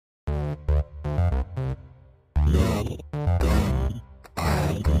idea.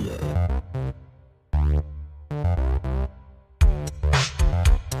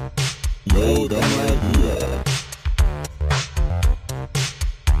 No dumb idea.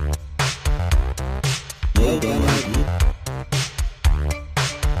 No dumb idea. No dumb idea.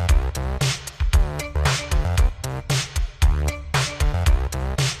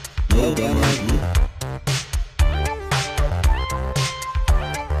 No dumb idea.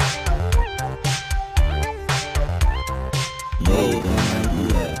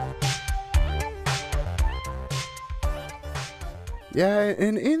 Yeah,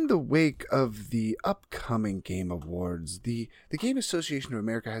 and in the wake of the upcoming Game Awards, the Game Association of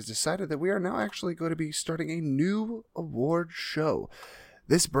America has decided that we are now actually going to be starting a new award show.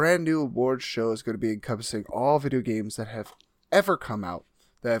 This brand new award show is going to be encompassing all video games that have ever come out,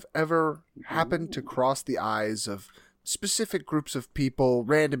 that have ever happened to cross the eyes of specific groups of people,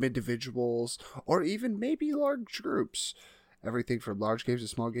 random individuals, or even maybe large groups. Everything from large games to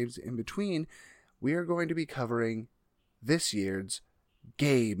small games in between. We are going to be covering this year's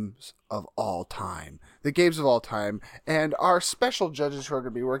games of all time. The games of all time. And our special judges who are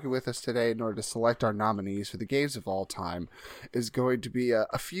going to be working with us today in order to select our nominees for the games of all time is going to be a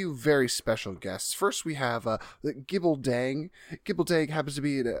few very special guests. First, we have Gibbledang. Gibbledang happens to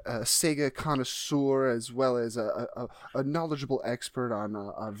be a Sega connoisseur as well as a knowledgeable expert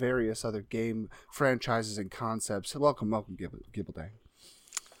on various other game franchises and concepts. Welcome, Gibbledang.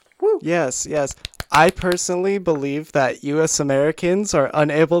 Woo. Yes. I personally believe that U.S. Americans are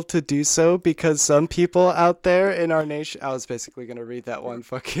unable to do so because some people out there in our nation... I was basically going to read that one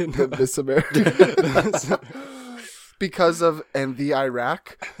fucking... Miss America. Because of... And the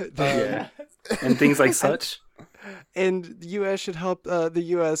Iraq. Yeah. And things like such. And the U.S. should help the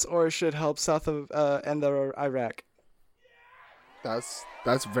U.S. or should help south of and the Iraq. That's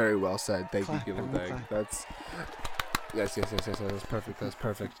very well said. Thank you, Gibbledang. That's... Yes. That's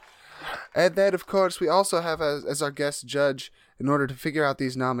perfect. And then, of course, we also have as our guest judge, in order to figure out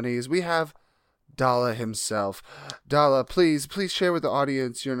these nominees, we have Dala himself. Dala, please share with the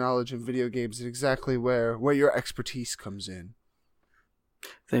audience your knowledge in video games and exactly where your expertise comes in.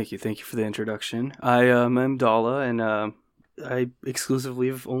 Thank you for the introduction. I'm Dala, and I exclusively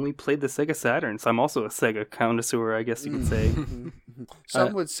have only played the Sega Saturn, so I'm also a Sega connoisseur, I guess you could say.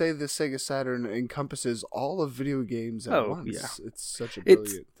 Some would say the Sega Saturn encompasses all of video games at once. Yeah. It's such a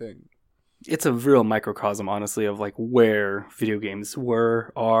brilliant thing. It's a real microcosm, honestly, of like where video games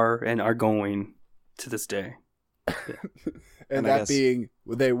were, are, and are going to this day. Yeah. and that being,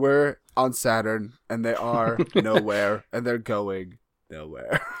 they were on Saturn, and they are nowhere, and they're going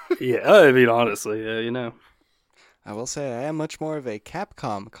nowhere. Yeah, I mean, honestly, you know. I will say I am much more of a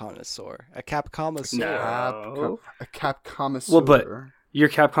Capcom connoisseur. A Capcom-asseur. No. A Capcom-asseur. Well, but you're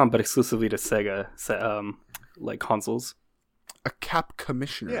Capcom, but exclusively to Sega, like consoles. A Cap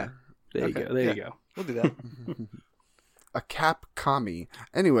Commissioner. Yeah. There you go. There you go. We'll do that. A Cap Commie.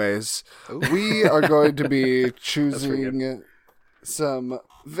 Anyways, we are going to be choosing some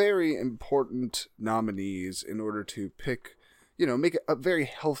very important nominees in order to pick, make a very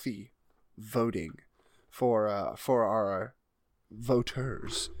healthy voting for our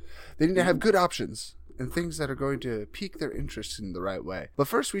voters. They need to have good options and things that are going to pique their interest in the right way. But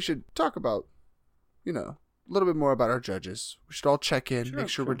first we should talk about, a little bit more about our judges. We should all check in, make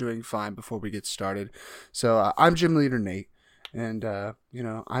sure we're doing fine before we get started. So I'm Gymleadernate, and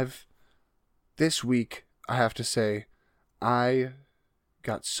this week I have to say I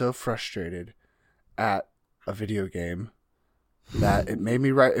got so frustrated at a video game that it made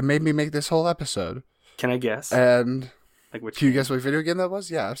me make this whole episode. Can I guess? And like which? Can you guess what video game that was?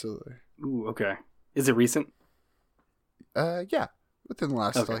 Yeah, absolutely. Ooh, okay. Is it recent? Yeah, within the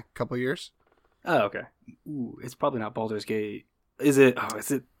last couple years. Oh, okay. Ooh, it's probably not Baldur's Gate. Is it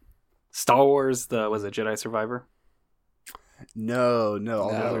Star Wars? Was it Jedi Survivor? No.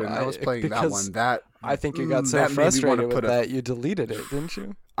 Although I was playing that one. I think you got so frustrated with that you deleted it, didn't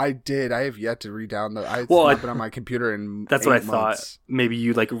you? I did. I have yet to re-download. It's not been on my computer in That's what I months. thought. Maybe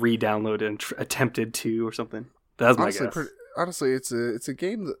you re-downloaded and attempted to or something. That was my guess. Honestly, it's a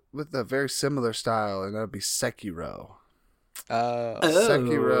game with a very similar style, and that would be Sekiro.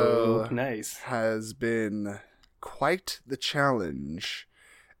 Sekiro nice. has been quite the challenge,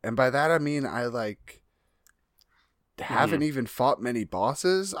 and by that I mean I haven't even fought many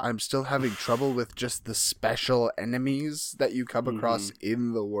bosses. I'm still having trouble with just the special enemies that you come across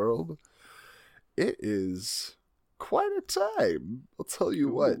in the world. It is quite a time. I'll tell you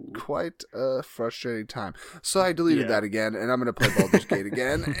what, quite a frustrating time. So I deleted that again, and I'm going to play Baldur's Gate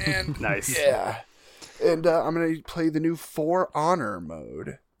again. And nice. Yeah. And I'm going to play the new For Honor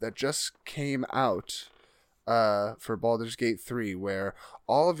mode that just came out for Baldur's Gate 3, where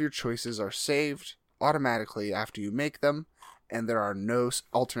all of your choices are saved automatically after you make them, and there are no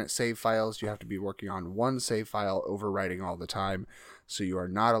alternate save files. You have to be working on one save file, overwriting all the time, so you are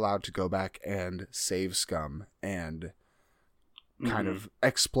not allowed to go back and save scum and kind of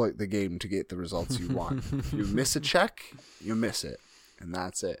exploit the game to get the results you want. You miss a check, you miss it, and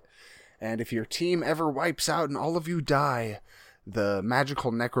that's it. And if your team ever wipes out and all of you die, the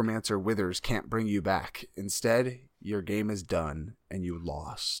magical necromancer withers can't bring you back. Instead, your game is done and you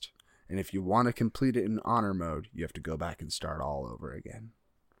lost. And if you want to complete it in honor mode, you have to go back and start all over again.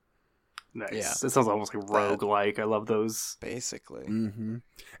 Nice. Yeah. It sounds almost like roguelike. I love those. Basically. Mm-hmm.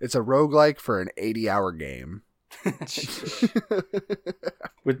 It's a roguelike for an 80-hour game.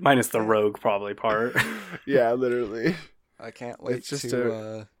 With minus the rogue probably part. Yeah, literally. I can't wait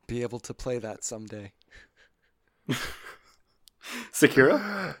to be able to play that someday.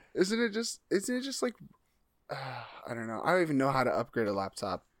 Sekiro? Isn't it just like I don't know. I don't even know how to upgrade a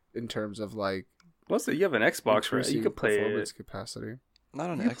laptop in terms of like Well, so you have an Xbox, right? You could play performance it. capacity. Not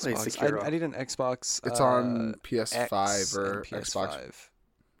on You play Xbox. Sekiro. I need an Xbox. It's on PS5 X or and PS5. Xbox.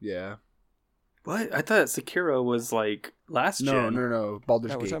 Yeah. What? I thought Sekiro was like last gen. No.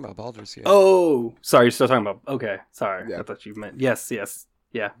 Baldur's No, we're Gate. talking about Baldur's Gate. Oh, sorry. You're still talking about. Okay, sorry. Yeah. I thought you meant. Yes.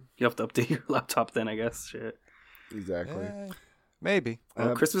 Yeah. You have to update your laptop then, I guess. Shit. Exactly. Maybe.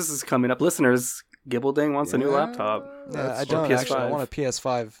 Well, Christmas is coming up. Listeners, Gibbledang wants a new laptop. Yeah, I Or don't PS5. actually. I want a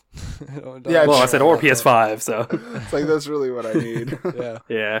PS5. Yeah, Well, I said or PS5, so. It's like that's really what I need. Yeah.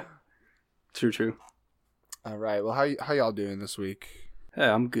 Yeah. True. All right. Well, how y'all doing this week? Hey,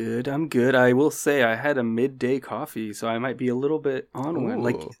 I'm good. I will say I had a midday coffee, so I might be a little bit on one.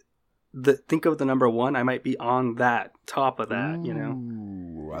 Like, think of the number 1. I might be on that, top of that, you know?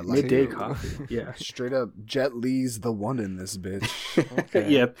 Ooh, I like Midday it. coffee. Yeah. Straight up, Jet Li's the one in this bitch. Okay.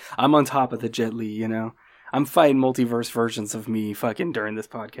 Yeah, I'm on top of the Jet Li, you know? I'm fighting multiverse versions of me fucking during this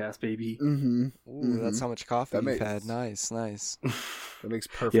podcast, baby. Mm-hmm. Ooh, that's how much coffee That you've makes- had. Nice. That makes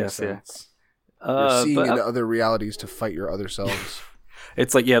perfect Yes, yeah. sense. You're seeing but into other realities to fight your other selves.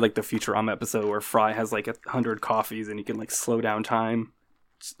 it's like, like the Futurama episode where Fry has like 100 coffees and he can like slow down time.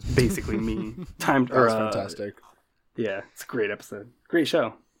 It's basically me. That's fantastic. Yeah, it's a great episode. Great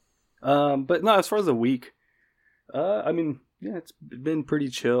show. But no, as far as the week, I mean, yeah, it's been pretty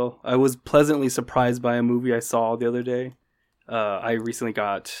chill. I was pleasantly surprised by a movie I saw the other day. I recently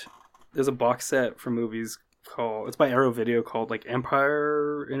there's a box set for movies it's by Arrow Video called like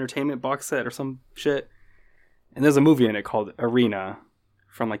Empire Entertainment box set or some shit. And there's a movie in it called Arena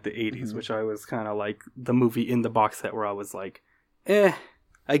from like the 80s, which I was kind of like the movie in the box set where I was like,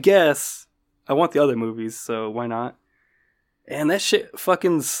 I guess I want the other movies, so why not? And that shit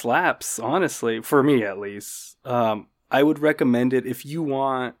fucking slaps, honestly, for me at least. I would recommend it if you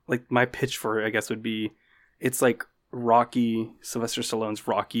want, like my pitch for it, I guess would be, it's like Rocky, Sylvester Stallone's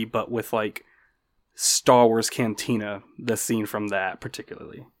Rocky, but with like Star Wars Cantina, the scene from that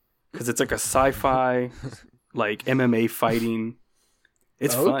particularly. Because it's like a sci-fi, like MMA fighting.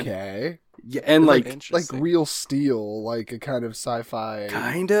 It's fun. Okay. Yeah, and like Real Steel, like a kind of sci-fi,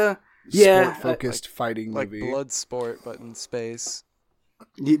 kinda, yeah, sport-focused fighting like movie. blood sport, but in space.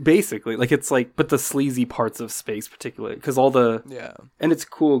 basically, like it's like, but the sleazy parts of space, particularly, because all the and it's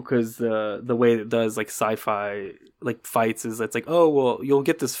cool because the way it does like sci-fi like fights is it's like, oh well, you'll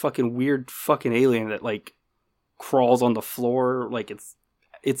get this fucking weird fucking alien that like crawls on the floor, like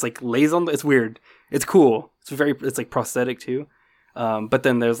it's like lays on it's weird, it's cool, it's like prosthetic too, but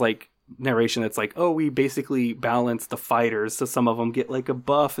then there's like narration that's like, oh, we basically balance the fighters, so some of them get like a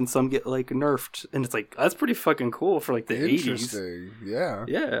buff and some get like nerfed, and it's like, that's pretty fucking cool for like the 80s. Interesting.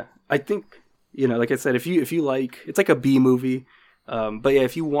 Yeah. I think, like I said, if you like, it's like a B movie, but yeah,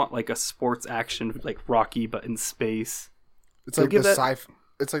 if you want like a sports action like Rocky but in space, it's like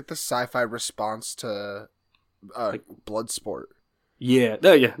it's like the sci-fi response to like Bloodsport. Yeah,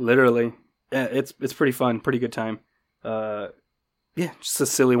 literally. Yeah, it's pretty fun, pretty good time. Yeah, just a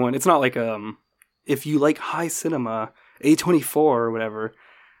silly one. It's not like if you like high cinema, A24 or whatever,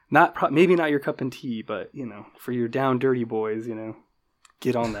 maybe not your cup of tea, but for your down dirty boys,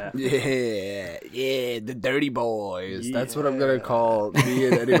 get on that. Yeah, the Dirty Boys. Yeah. That's what I'm gonna call me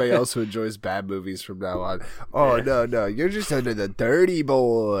and anybody else who enjoys bad movies from now on. Oh no, you're just under the Dirty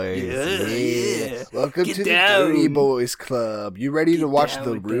Boys. Yeah. Welcome to the Dirty Boys Club. You ready to watch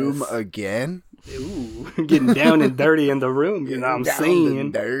The Room again? Ooh, getting down and dirty in the room, you know what I'm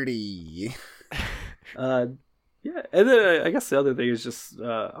saying? Dirty. Yeah, and then I guess the other thing is just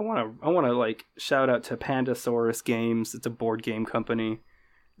I want to like shout out to Pandasaurus Games. It's a board game company.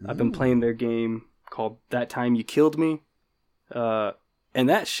 I've been playing their game called That Time You Killed Me, and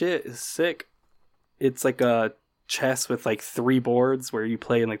that shit is sick. it's like a chess with like 3 boards where you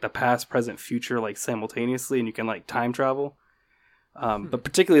play in like the past, present, future like simultaneously, and you can like time travel. But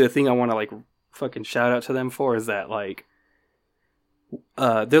particularly the thing I want to like fucking shout out to them for is that like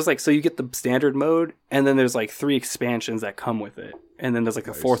there's like, so you get the standard mode, and then there's like 3 expansions that come with it, and then there's like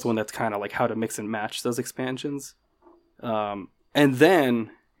a 4th one that's kind of like how to mix and match those expansions. And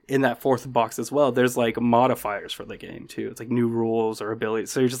then in that 4th box as well, there's like modifiers for the game too. It's like new rules or abilities.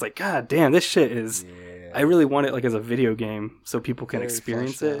 So you're just like, God damn, this shit is. Yeah. I really want it like as a video game so people can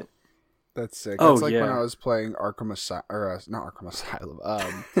experience it. That's sick. That's like when I was playing Arkham Asylum, or not Arkham Asylum,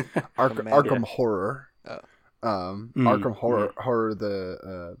 Arkham Horror. Arkham Horror,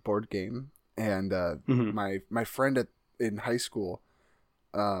 the board game, and my friend in high school,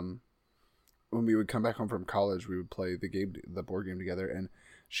 when we would come back home from college, we would play the board game together, and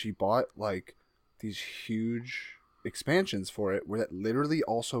she bought like these huge expansions for it, where that literally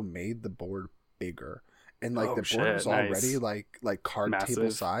also made the board bigger, and like the board was already like card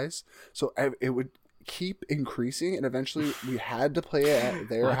table size, so it would keep increasing, and eventually we had to play it at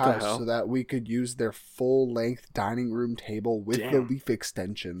their house so that we could use their full-length dining room table with the leaf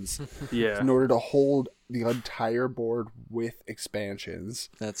extensions in order to hold the entire board with expansions.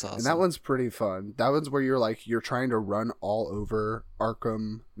 That's awesome. And that one's pretty fun. That one's where you're trying to run all over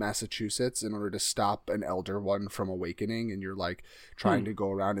Arkham, Massachusetts in order to stop an Elder One from awakening, and you're like trying to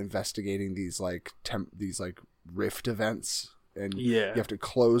go around investigating these like rift events. And you have to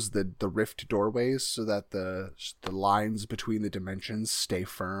close the rift doorways so that the lines between the dimensions stay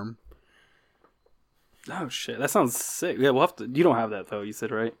firm. Oh shit, that sounds sick. Yeah, we'll have to. You don't have that though, you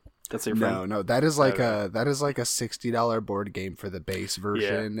said, right? That's your friend. No, that is like a $60 board game for the base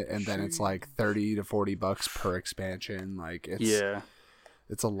version, and then it's like $30 to $40 per expansion. Like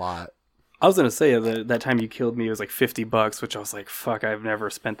it's a lot. I was gonna say that time you killed me, it was like $50, which I was like, fuck, I've never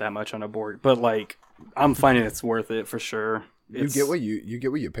spent that much on a board. But like, I'm finding it's worth it for sure. You get what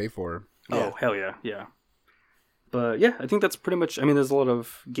you pay for. Oh hell yeah. But yeah, I think that's pretty much. I mean, there's a lot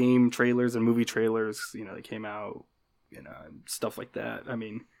of game trailers and movie trailers, that came out, and stuff like that. I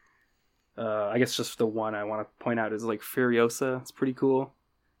mean, I guess just the one I want to point out is like Furiosa. It's pretty cool.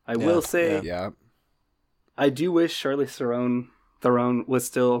 I will say, I do wish Charlize Theron was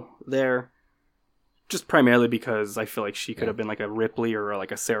still there, just primarily because I feel like she could have been like a Ripley or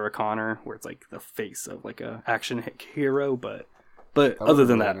like a Sarah Connor, where it's like the face of like a action hero. But other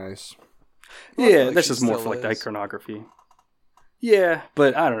than that, nice. Like that's just more for like the iconography. Yeah,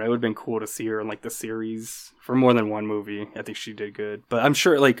 but I don't know. It would have been cool to see her in like the series for more than one movie. I think she did good, but I'm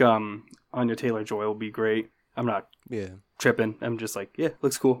sure like Anya Taylor-Joy will be great. I'm not tripping. I'm just like,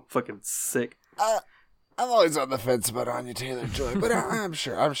 looks cool, fucking sick. I'm always on the fence about Anya Taylor-Joy, but I'm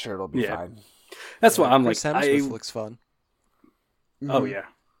sure it'll be fine. That's why I'm Chris like, Hemsworth looks fun. Oh yeah,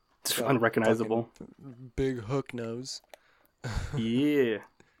 it's unrecognizable. Big hook nose. Yeah,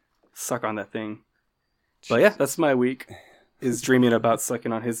 suck on that thing. But yeah, that's my week. Is dreaming about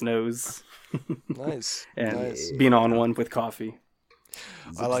sucking on his nose. Nice. And being on one with coffee.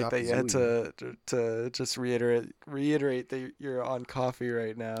 I like that you had to just reiterate that you're on coffee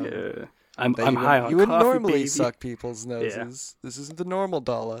right now. Yeah. I'm high on coffee. You wouldn't normally baby. suck people's noses. Yeah. This isn't the normal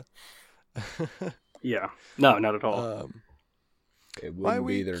Dala. Yeah. No, not at all. It wouldn't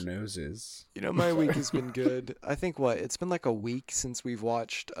be their noses. My week has been good. I think it's been like a week since we've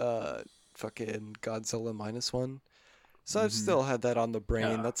watched fucking Godzilla -1. So I've still had that on the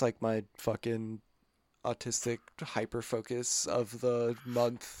brain. Yeah. That's like my fucking autistic hyper focus of the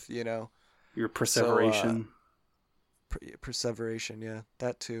month, Your perseveration. Perseveration, yeah.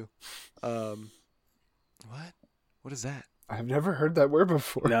 That too. What is that? I've never heard that word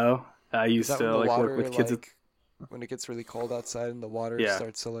before. No. I used to like work with kids when it gets really cold outside and the water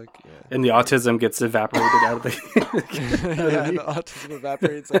starts to like and the autism gets evaporated out of the the autism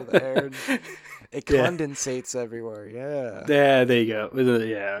evaporates out of the air and it condensates everywhere. Yeah. Yeah, there you go.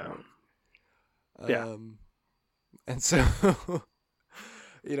 Yeah. And so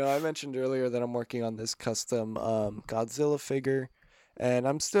I mentioned earlier that I'm working on this custom Godzilla figure, and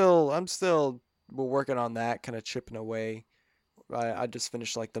we're working on that, kind of chipping away. I just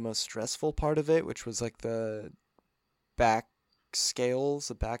finished like the most stressful part of it, which was like the back scales,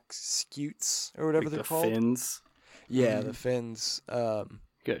 the back scutes, or whatever they're called. Fins. Yeah, the fins.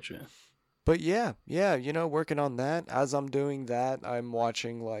 Gotcha. But yeah, working on that. As I'm doing that, I'm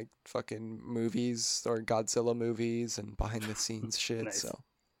watching like fucking movies or Godzilla movies and behind the scenes shit. Nice. So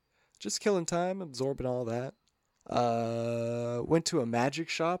just killing time, absorbing all that. Went to a magic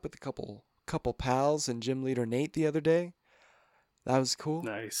shop with a couple pals and Gymleadernate the other day. That was cool.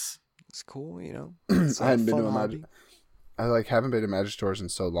 Nice. It's cool, I hadn't been to a magic. I haven't been to magic stores in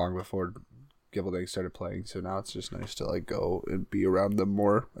so long before Gibbledang started playing, so now it's just nice to like go and be around them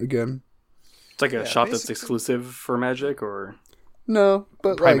more again. It's like a shop that's exclusive for Magic, or no,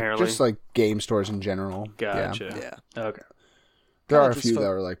 but primarily? like just like game stores in general. Gotcha. Yeah. Okay. There are a few that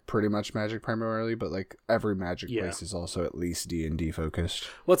are like pretty much Magic primarily, but like every Magic place is also at least D&D focused.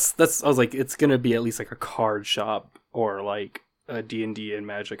 I was like, it's gonna be at least like a card shop or like a D&D and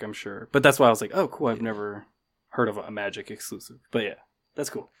Magic, I'm sure. But that's why I was like, oh, cool. I've never heard of a Magic exclusive. But yeah, that's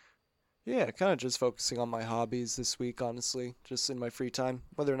cool. Yeah, kind of just focusing on my hobbies this week, honestly, just in my free time,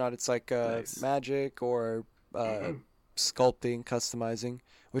 whether or not it's like Nice. Magic or sculpting, customizing,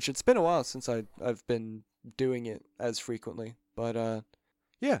 which it's been a while since I've been doing it as frequently. But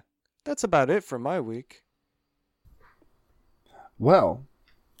yeah, that's about it for my week. Well,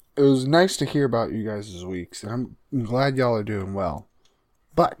 it was nice to hear about you guys' weeks, and I'm glad y'all are doing well.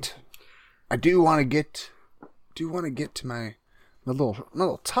 But I do want to get to my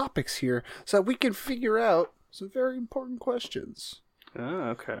little topics here so that we can figure out some very important questions.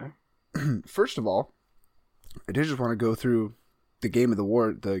 Oh, okay. First of all, I did just want to go through the Game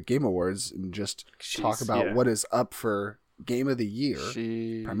Awards, and just talk about what is up for Game of the Year,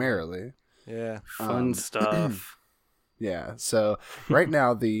 primarily. Yeah. Fun stuff. Yeah. So right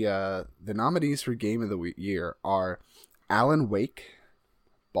now, the nominees for Game of the Year are Alan Wake,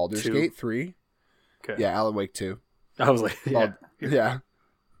 Baldur's Gate 3. Okay. Yeah, Alan Wake 2. I was like, yeah.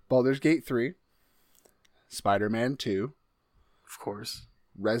 Baldur's Gate 3, Spider-Man 2, Of course.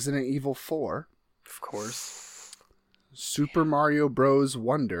 Resident Evil 4, Of course. Super Mario Bros.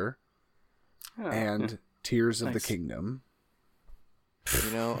 Wonder, and Tears of the Kingdom.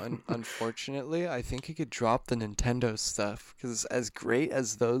 You know, unfortunately, I think he could drop the Nintendo stuff, because as great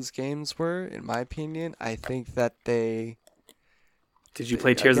as those games were, in my opinion, I think that they... Did you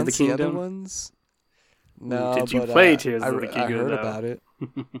play Tears of the Against Kingdom? The other ones? No, Did you but, play Tears of the Kingdom? I heard about it.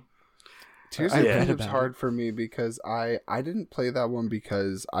 Tears of the read Kingdom's about hard for me because I didn't play that one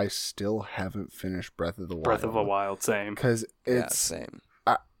because I still haven't finished Breath of the Wild. Breath of the Wild, same. Because it's... same.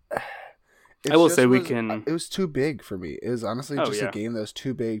 It I will say It was too big for me. It was honestly just a game that was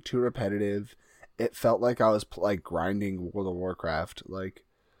too big, too repetitive. It felt like I was like grinding World of Warcraft. Like,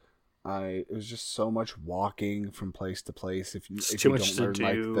 it was just so much walking from place to place. If you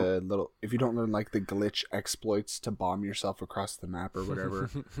don't learn like the glitch exploits to bomb yourself across the map or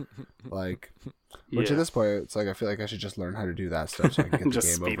whatever, like, which at this point it's like I feel like I should just learn how to do that stuff so I can get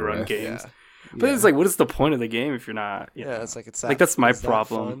just the game over speedrun with. games. But it's like, what is the point of the game if you're not? You know? It's like it's like that's my is that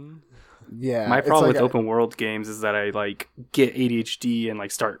problem. fun? Yeah, My problem with open world games is that I like get ADHD and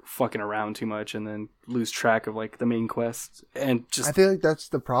like start fucking around too much and then lose track of like the main quest and just. I feel like that's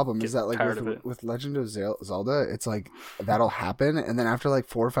the problem. Is that like tired of it. with Legend of Zelda, it's like that'll happen, and then after like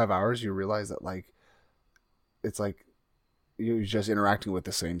 4 or 5 hours, you realize that like it's like you're just interacting with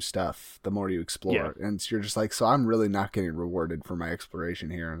the same stuff the more you explore, and you're just like, so I'm really not getting rewarded for my exploration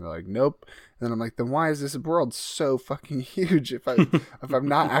here, and they're like, nope. And then I'm like, then why is this world so fucking huge if I'm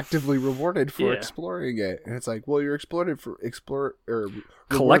not actively rewarded for exploring it? And it's like, well, you're rewarded for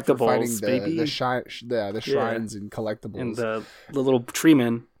collectibles, finding baby. the shrines and collectibles and the little tree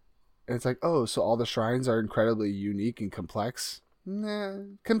men. And it's like, oh, so all the shrines are incredibly unique and complex? Nah,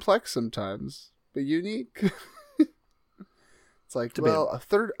 complex sometimes, but unique. It's like, well,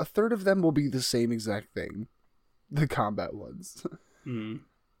 a third of them will be the same exact thing, the combat ones.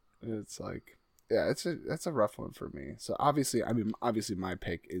 It's like, yeah, that's a rough one for me. So obviously my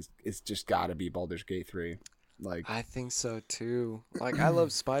pick is just gotta be Baldur's Gate 3. Like, I think so too. Like, I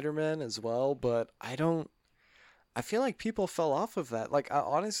love Spider-Man as well, but I feel like people fell off of that. Like,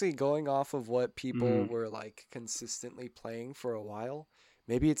 honestly, going off of what people were like consistently playing for a while.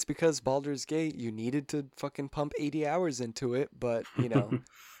 Maybe it's because Baldur's Gate, you needed to fucking pump 80 hours into it, but, you know,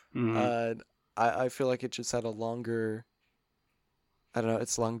 I feel like it just had a longer, I don't know,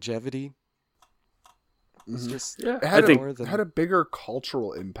 its longevity. It's just, it had a bigger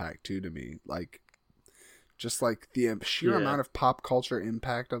cultural impact too to me. Like, just like the sheer amount of pop culture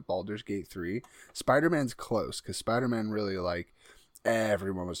impact of Baldur's Gate 3. Spider-Man's close, because Spider-Man really, like,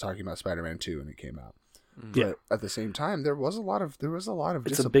 everyone was talking about Spider-Man 2 when it came out. But at the same time, there was a lot of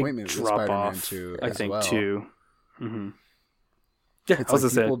disappointment with Spider-Man 2 I think well. Too. Mm-hmm. Yeah, it's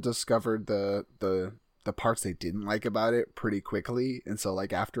like people discovered the parts they didn't like about it pretty quickly, and so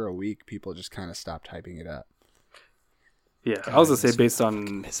like after a week, people just kind of stopped hyping it up. Yeah, I was gonna say based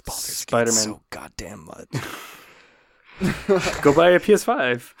on Spider-Man, so goddamn much. Go buy a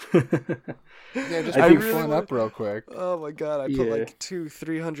PS5. Yeah, just pick one up real quick. Oh my god, I put like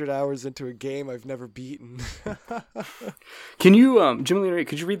 200-300 hours into a game I've never beaten. Can you, Gymleadernate,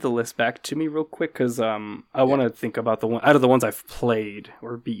 could you read the list back to me real quick? Because I want to think about the one out of the ones I've played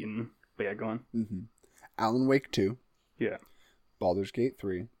or beaten. But yeah, go on. Mm-hmm. Alan Wake 2. Yeah. Baldur's Gate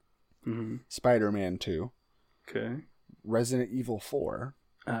 3. Mm-hmm. Spider-Man 2. Okay. Resident Evil 4.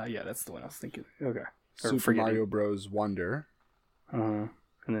 Yeah, that's the one I was thinking. Okay. Super Mario Bros. Wonder. And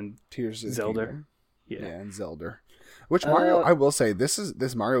then Tears of the Zelda. Kingdom. Yeah. And Zelda. Which Mario, I will say,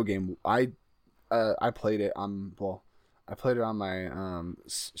 this Mario game, I played it on, I played it on my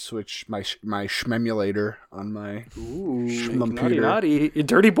Switch, my Shmemulator on my Shmumputer. Naughty.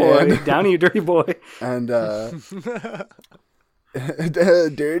 Dirty boy. And, Downey, you dirty boy. And,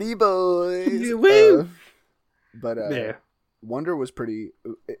 Dirty Boys. Woo! But, yeah. Wonder was pretty,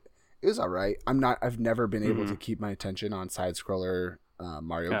 it was alright. I've never been able to keep my attention on side-scroller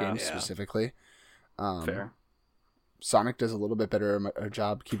Mario games specifically. Fair. Sonic does a little bit better a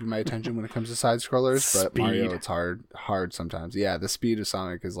job keeping my attention when it comes to side scrollers, but Mario, it's hard sometimes. Yeah, the speed of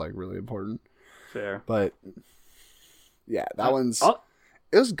Sonic is like really important. Fair. But yeah, that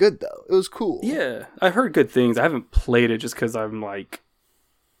it was good though. It was cool. Yeah, I've heard good things. I haven't played it just because I'm like,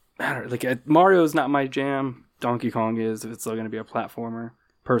 I don't know, like Mario's not my jam. Donkey Kong is if it's still going to be a platformer.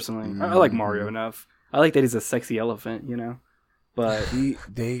 Personally, I like Mario enough. I like that he's a sexy elephant, you know. But he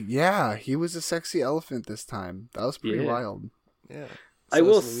was a sexy elephant this time. That was pretty wild. Yeah. I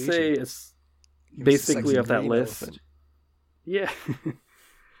will say it's basically off that list. Elephant. Yeah.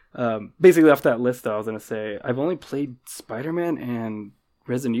 Basically off that list though, I was going to say I've only played Spider-Man and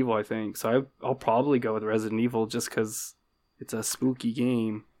Resident Evil, I think. So I'll probably go with Resident Evil just cuz it's a spooky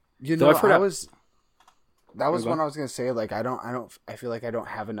game. You know, that was when I was gonna say, like, I feel like I don't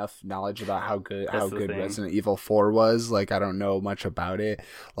have enough knowledge about how good Resident Evil 4 was. Like, I don't know much about it.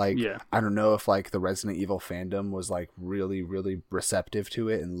 Like, I don't know if like the Resident Evil fandom was like really, really receptive to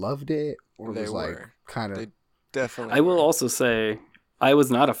it and loved it, or they was were. like kind of. They definitely. I will also say I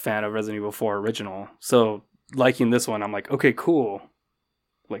was not a fan of Resident Evil 4 original, so liking this one, I'm like, okay, cool.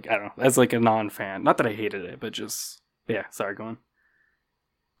 Like, I don't know, as like a non-fan, not that I hated it, but just sorry, go on.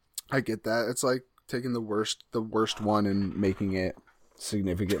 I get that. It's like taking the worst one and making it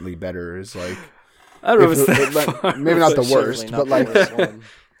significantly better is like, I don't know, maybe not the worst, but like,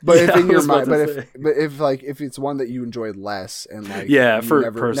 but if in your mind, if it's one that you enjoyed less and like,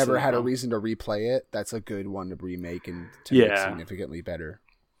 never had a reason to replay it, that's a good one to remake and to make significantly better.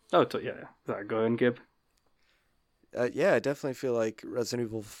 Oh, yeah. Sorry, go ahead, Gib. Yeah, I definitely feel like Resident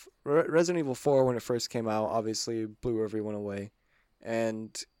Evil 4 when it first came out obviously blew everyone away,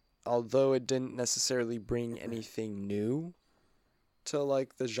 and although it didn't necessarily bring anything new to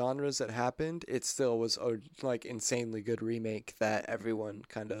like the genres that happened, it still was a like insanely good remake that everyone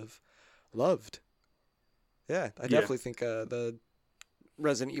kind of loved. Yeah, I definitely think the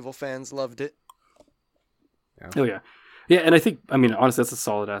Resident Evil fans loved it. Yeah. Oh yeah. Yeah, and I think, I mean, honestly, that's a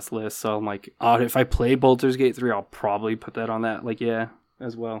solid ass list. So I'm like, if I play Baldur's Gate 3, I'll probably put that on that. Like,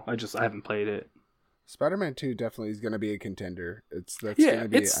 as well. I haven't played it. Spider-Man 2 definitely is going to be a contender. I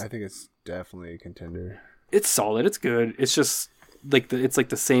think it's definitely a contender. It's solid. It's good. It's just like it's like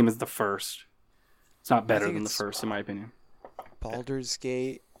the same as the first. It's not better than the first, in my opinion. Baldur's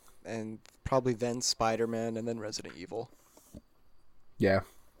Gate, and probably then Spider-Man, and then Resident Evil. Yeah.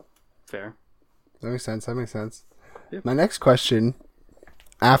 Fair. That makes sense. Yep. My next question,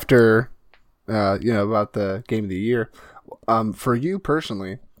 after, about the game of the year, for you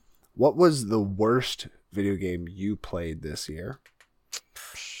personally, what was the worst video game you played this year?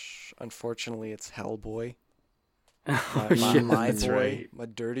 Unfortunately, it's Hellboy. My boy, right. My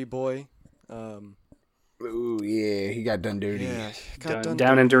Dirty Boy. Ooh, yeah, he got done dirty. Yeah,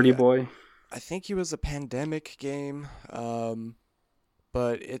 down and Dirty Boy. I think he was a pandemic game,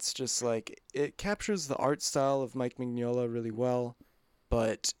 but it's just like, it captures the art style of Mike Mignola really well,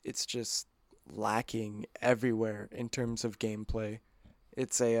 but it's just lacking everywhere in terms of gameplay.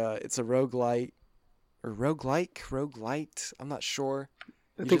 It's a roguelite, or roguelite. I'm not sure.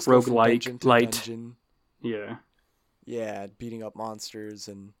 I think roguelite light. Yeah. Yeah, beating up monsters,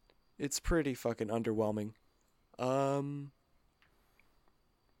 and it's pretty fucking underwhelming.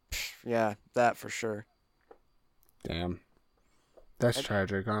 Yeah, that for sure. Damn. That's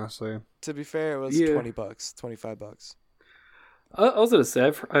tragic, honestly. To be fair, it was $20, $25. I was gonna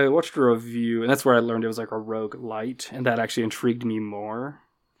say, I watched a review, and that's where I learned it was like a roguelite, and that actually intrigued me more,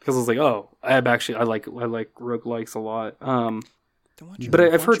 because I was like, I like roguelikes a lot.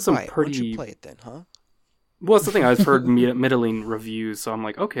 I've heard some pretty. Why don't you play it then, huh? Well, that's the thing. I've heard middling reviews, so I'm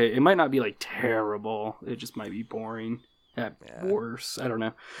like, okay, it might not be like terrible. It just might be boring at worse. I don't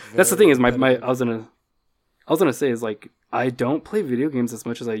know. That's the thing is, I was gonna say is like, I don't play video games as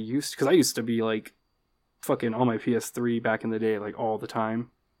much as I used to, because I used to be like fucking on my PS3 back in the day, like all the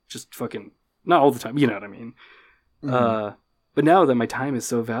time. Just fucking not all the time, you know what I mean. Mm-hmm. But now that my time is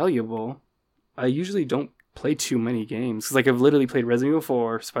so valuable, I usually don't play too many games. Because, like, I've literally played Resident Evil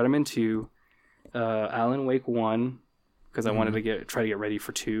 4, Spider-Man 2, Alan Wake 1, because I wanted to try to get ready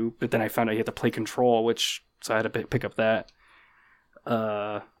for 2. But then I found out you had to play Control, so I had to pick up that.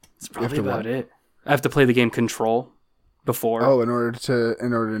 That's probably about it. I have to play the game Control before. Oh, in order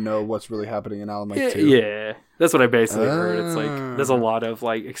to know what's really happening in Alan Wake 2. Yeah, that's what I basically heard. It's like there's a lot of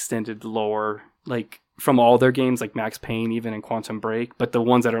like extended lore, like from all their games, like Max Payne, even and Quantum Break. But the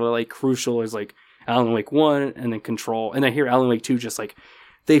ones that are like crucial is like Alan Wake 1 and then Control. And I hear Alan Wake 2 just like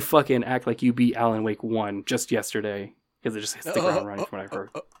they fucking act like you beat Alan Wake 1 just yesterday because it just hits the ground running from what I've heard.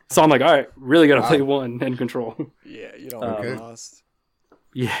 So I'm like, all right, really gotta play 1 and Control. Yeah, you don't want to get lost.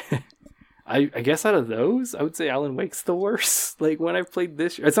 Yeah. I guess out of those, I would say Alan Wake's the worst. Like, when I've played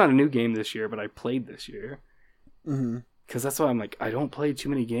this year, it's not a new game this year, but I played this year. Because that's why I'm like, I don't play too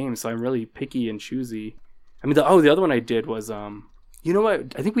many games, so I'm really picky and choosy. I mean, the other one I did was, you know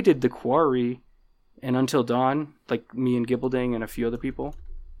what? I think we did The Quarry and Until Dawn, like me and Gibbledang and a few other people.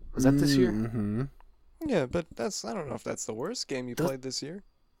 Was that this year? Mm-hmm. Yeah, but I don't know if that's the worst game you played this year.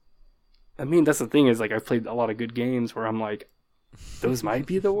 I mean, that's the thing is, like, I've played a lot of good games where I'm like, those might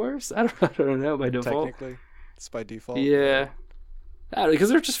be the worst. I don't know by default. Technically, it's by default. Yeah, because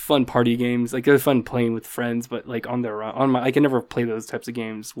they're just fun party games. Like they're fun playing with friends, but like on their own. I can never play those types of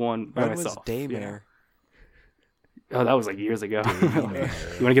games by myself. Was Daymare? Yeah. Oh, that was like years ago. You want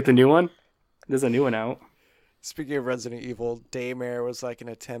to get the new one? There's a new one out. Speaking of Resident Evil, Daymare was like an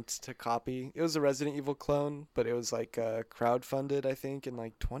attempt to copy. It was a Resident Evil clone, but it was like crowdfunded, I think, in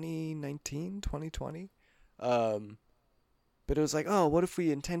like 2019, 2020. But it was like, oh, what if we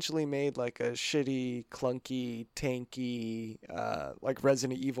intentionally made like a shitty, clunky, tanky, like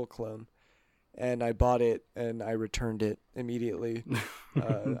Resident Evil clone? And I bought it and I returned it immediately.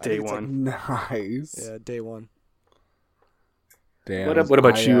 Day one. Like, nice. Yeah, day one. Damn. What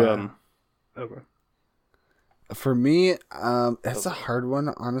about you? Okay. For me, it's a hard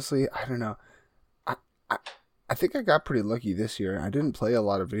one. Honestly, I don't know. I think I got pretty lucky this year. I didn't play a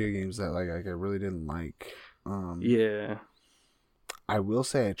lot of video games that like I really didn't like. Yeah. I will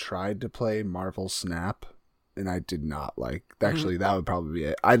say I tried to play Marvel Snap, and I did not like. Actually, that would probably be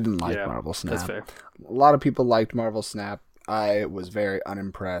it. I didn't like Marvel Snap. That's fair. A lot of people liked Marvel Snap. I was very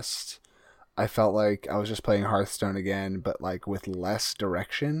unimpressed. I felt like I was just playing Hearthstone again, but like with less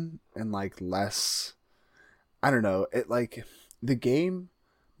direction and like less. I don't know. It like the game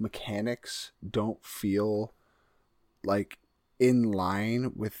mechanics don't feel like in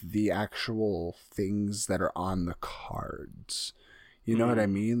line with the actual things that are on the cards. You know what I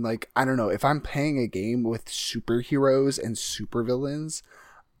mean? Like, I don't know. If I'm playing a game with superheroes and supervillains,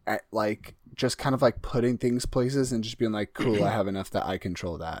 like, just kind of like putting things places and just being like, cool, I have enough that I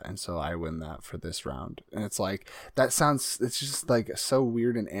control that. And so I win that for this round. And it's like, it's just like so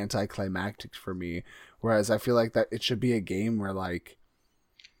weird and anticlimactic for me. Whereas I feel like that it should be a game where like,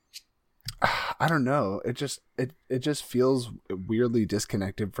 I don't know. It just feels weirdly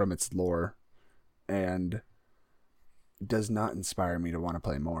disconnected from its lore. And does not inspire me to want to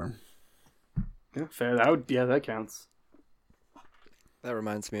play more. Yeah, fair. That counts. That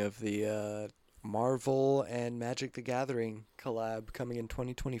reminds me of the Marvel and Magic the Gathering collab coming in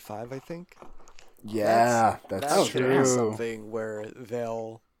 2025, I think. Yeah, that's true. Something where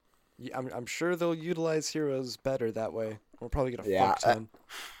I'm sure they'll utilize heroes better that way. We'll probably get a fuck ton.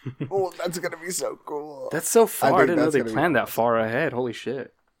 Oh, that's gonna be so cool. That's so far. I didn't know they planned that far ahead. Holy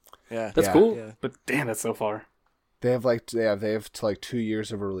shit. Yeah, that's cool. Yeah. But damn, that's so far. They have like 2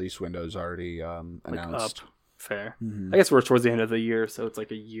 years of release windows already announced. Like up. Fair. I guess we're towards the end of the year, so it's like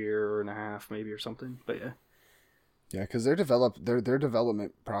a year and a half maybe or something. But yeah. Yeah, because their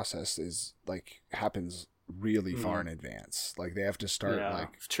development process is like happens really far in advance. Like they have to start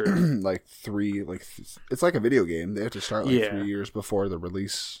like it's like a video game. They have to start 3 years before the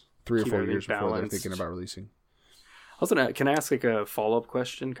release, 3 or 4 years before they're thinking about releasing. Can I ask like a follow-up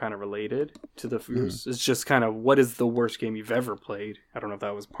question kind of related to the first? It's just kind of, what is the worst game you've ever played? I don't know if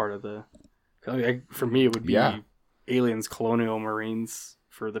that was part of the... for me, it would be Aliens Colonial Marines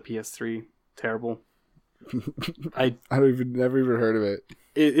for the PS3. Terrible. never even heard of it.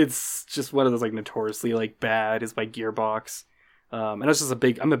 It's just one of those like notoriously like bad. It's by Gearbox. And it's just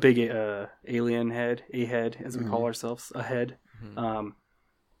I'm a big alien head, as we call ourselves, a head.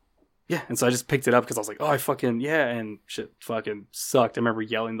 Yeah, and so I just picked it up because I was like, oh, and shit fucking sucked. I remember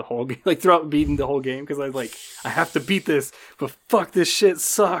yelling the whole game, like throughout beating the whole game, because I was like, I have to beat this, but fuck, this shit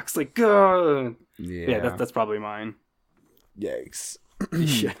sucks. Like, go. Yeah, that's probably mine. Yikes.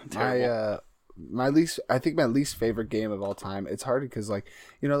 Yeah, my least favorite game of all time. It's hard because like,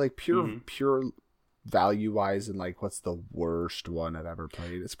 you know, like pure value wise and like what's the worst one I've ever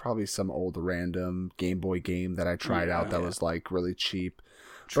played. It's probably some old random Game Boy game that I tried out that was like really cheap.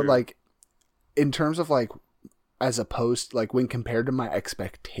 True. But like in terms of like as opposed like when compared to my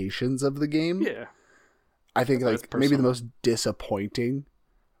expectations of the game, I think like maybe the most disappointing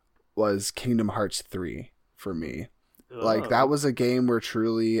was Kingdom Hearts 3 for me. Like that was a game where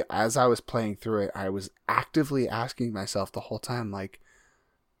truly as I was playing through it, I was actively asking myself the whole time like,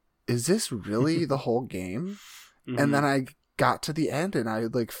 is this really the whole game? And then I got to the end and I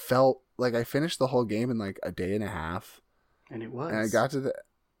like felt like I finished the whole game in like a day and a half. And it was. And I got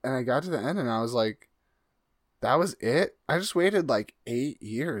to the end and I was like, that was it? I just waited like 8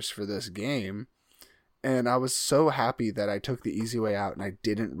 years for this game. And I was so happy that I took the easy way out and I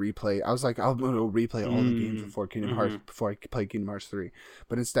didn't replay. I was like, I'm going to replay all the games before Kingdom Hearts, before I play Kingdom Hearts 3.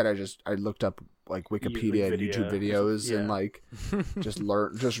 But instead I looked up like Wikipedia and YouTube videos and like just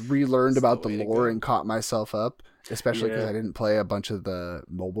relearned about the lore and caught myself up, especially because I didn't play a bunch of the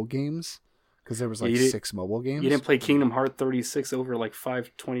mobile games because there was like 6 mobile games. You didn't play Kingdom Hearts 36 over like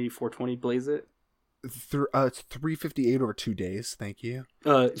 520, 420, blaze it? It's 358 over 2 days. Thank you.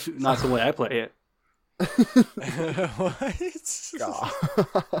 Not the way I play it.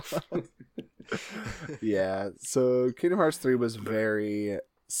 Yeah, so Kingdom Hearts 3 was very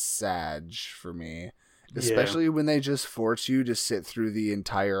sad for me, especially when they just force you to sit through the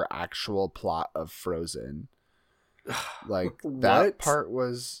entire actual plot of Frozen. Like that part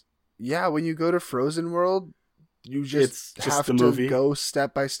was when you go to Frozen World, you just have to go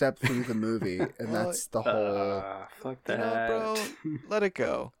step by step through the movie, and that's the whole fuck that. You know, bro, let it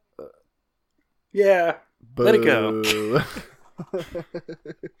go. Yeah, Boo. Let it go.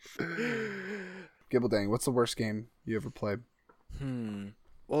 Gibbledang, what's the worst game you ever played?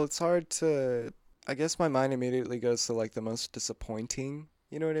 Well, it's hard to... I guess my mind immediately goes to like the most disappointing.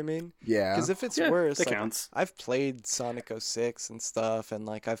 You know what I mean? Yeah. Because if it's worse, that like, counts. I've played Sonic 06 and stuff, and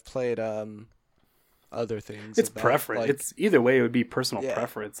like I've played other things. It's preference. Like, it's either way. It would be personal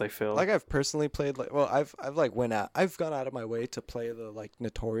preference. I feel like I've personally played like I've gone out of my way to play the like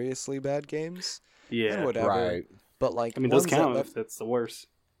notoriously bad games. Yeah, and whatever. Right. But like, I mean, those count if that's the worst.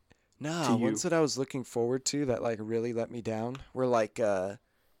 Nah, ones that I was looking forward to that like really let me down were like the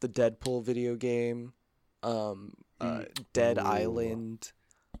Deadpool video game, Dead Island,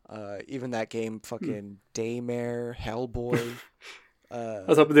 even that game fucking Daymare, Hellboy. I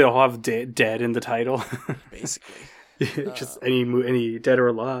was hoping they'll have dead in the title. Basically. Just any dead or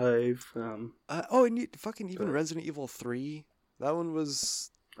alive. And even Resident Evil 3. That one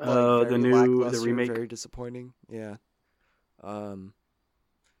was the remake, very disappointing. Yeah.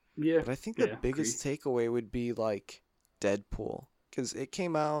 Yeah. But I think the biggest takeaway would be like Deadpool, because it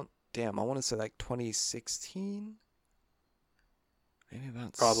came out. Damn, I want to say like 2016. Maybe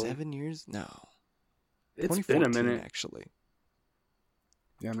about 7 years. No, it's been a minute actually.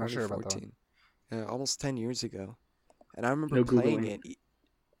 Yeah, I'm not sure about that. Yeah, almost 10 years ago. And I remember playing it.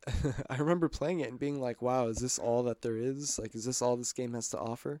 I remember playing it and being like, wow, is this all that there is? Like, is this all this game has to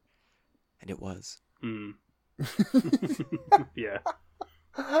offer? And it was. Yeah.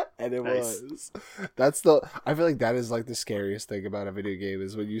 And it was. I feel like that is like the scariest thing about a video game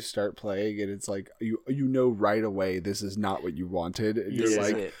is when you start playing and it's like, you know right away this is not what you wanted. And you're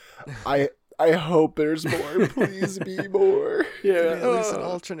like, I hope there's more. Please be more. Yeah, at least an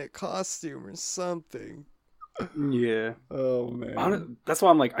alternate costume or something. Yeah. Oh man. That's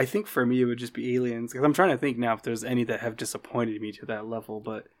why I'm like, I think for me it would just be Aliens, because I'm trying to think now if there's any that have disappointed me to that level,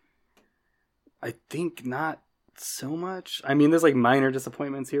 but I think not so much. I mean, there's like minor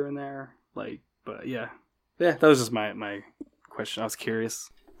disappointments here and there, like, but yeah, that was just my question. I was curious.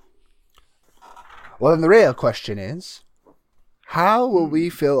 Well, then the real question is, how will we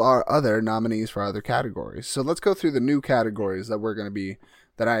fill our other nominees for other categories? So let's go through the new categories that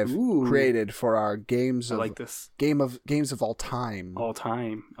I've created for our games. I like this. Games of all time. All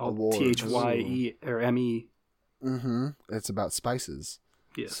awards. THYE or ME. It's about spices.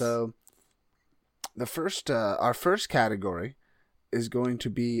 Yes. So the first, our first category is going to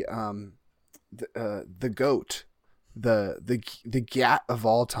be the GOAT, the GAT of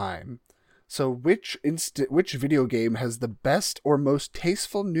all time. So which video game has the best or most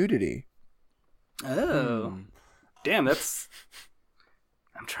tasteful nudity? Oh, damn! I'm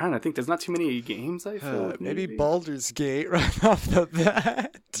trying to think. There's not too many games I feel. Maybe Baldur's Gate right off the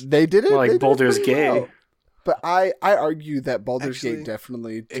bat. They did it. Like Baldur's Gate. Well. But I argue that Baldur's Gate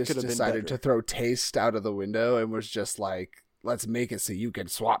definitely just decided to throw taste out of the window and was just like, let's make it so you can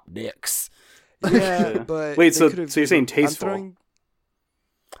swap dicks. Yeah, but wait, so you're saying tasteful?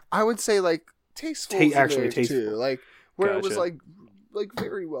 I would say like tasteful, actually tasteful, too. Like where it was like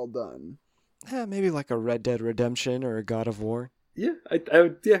very well done. Maybe like a Red Dead Redemption or a God of War. Yeah, I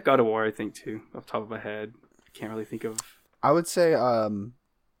would, yeah, God of War, I think, too, off the top of my head. I can't really think of... I would say The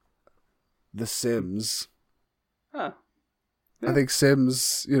Sims. Huh. I think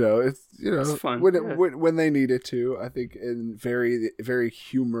Sims, it's fun. When they need it to. I think in very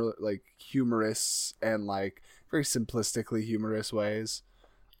humorous and like very simplistically humorous ways.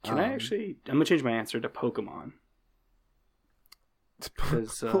 I'm gonna change my answer to Pokemon.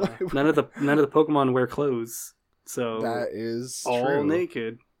 Because none of the Pokemon wear clothes, so that is all true.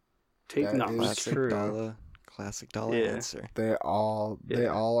 Naked. That's true. Classic Dala answer. They all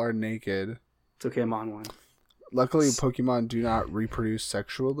are naked. It's okay, I'm on one. Luckily, Pokemon do not reproduce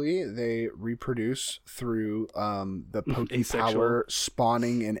sexually. They reproduce through the Pokepower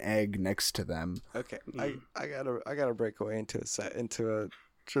spawning an egg next to them. Okay, I gotta break away into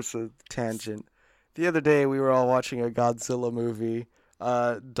just a tangent. The other day we were all watching a Godzilla movie,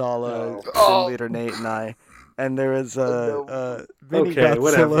 Dala, Gymleadernate, and I, and there was a mini Godzilla,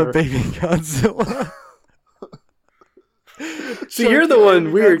 whatever. baby Godzilla. So you're the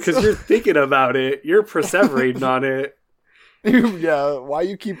one weird because you're thinking about it. You're perseverating on it. Yeah, why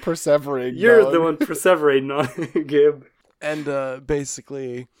you keep perseverating? You're dog? the one perseverating on it, Gib. And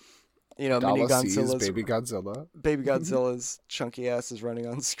basically, mini Dala sees Godzilla's baby Godzilla. Baby Godzilla's chunky ass is running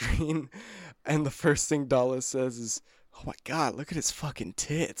on screen, and the first thing Dala says is, "Oh my god, look at his fucking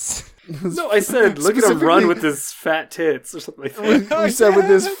tits." No, I said, look at him run with his fat tits or something like that. We said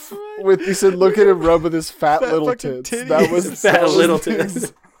you said look at him rub with his fat little tits. Titties. That was Fat little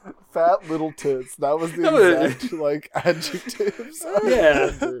tits. Fat little tits. That was the exact adjectives.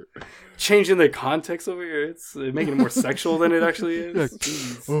 Yeah. Changing the context over here. It's making it more sexual than it actually is.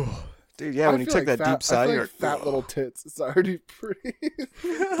 Dude, yeah, when you take that deep sigh, you're fat little tits. It's already pretty.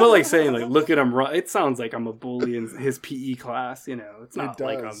 But like saying, like, look at him run. It sounds like I'm a bully in his PE class. It's not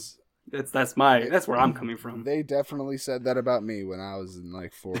like I'm. That's where I'm coming from. They definitely said that about me when I was in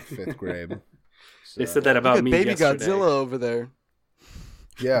like 4th, 5th grade. So. They said that about me baby yesterday. Godzilla over there.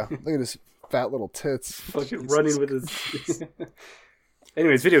 Yeah, look at his fat little tits. Fucking running with his.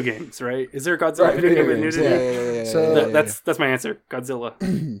 Anyways, video games, right? Is there a Godzilla video game with nudity? Yeah. So that's my answer. Godzilla.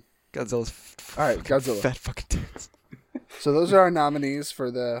 Godzilla's all right, Godzilla. Fat fucking tits. So those are our nominees for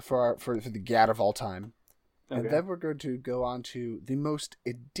the GAD of all time. Okay. And then we're going to go on to the most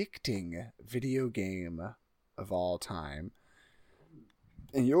addicting video game of all time.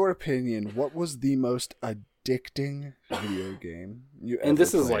 In your opinion, what was the most addicting video game you ever And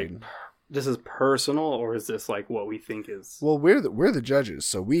this played? is this is personal, or is this like what we think is? Well, we're the judges,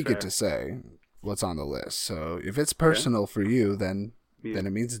 so we get to say what's on the list. So if it's personal for you, then it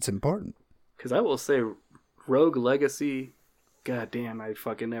means it's important. Because I will say, Rogue Legacy. God damn, I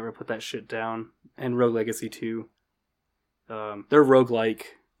fucking never put that shit down. And Rogue Legacy 2. They're roguelike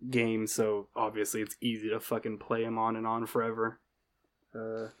games, so obviously it's easy to fucking play them on and on forever.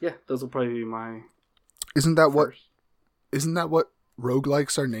 Yeah, those will probably be my. Isn't that what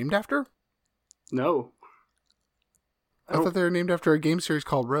roguelikes are named after? No. I thought they were named after a game series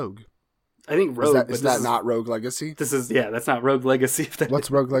called Rogue. I think Rogue. Is that not Rogue Legacy? That's not Rogue Legacy.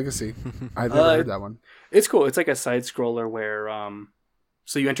 What's Rogue Legacy? I've never heard that one. It's cool. It's like a side scroller where,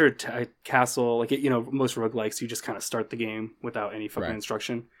 so you enter a castle, like most roguelikes, you just kind of start the game without any fucking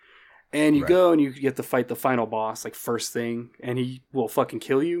instruction, and you go and you get to fight the final boss like first thing, and he will fucking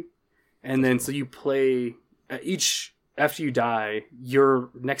kill you, and then so you play after you die, your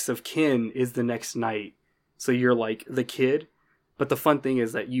next of kin is the next knight, so you're like the kid. But the fun thing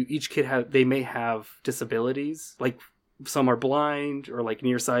is that each kid they may have disabilities, like some are blind or like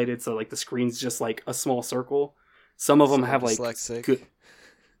nearsighted, so like the screen's just like a small circle. Some of them have like dyslexic. Good,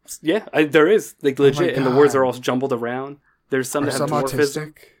 yeah, there is like legit, and the words are all jumbled around. There's some that have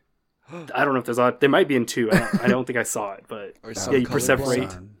dwarfism. Autistic? I don't know if there's they might be in 2. I don't think I saw it, but yeah, you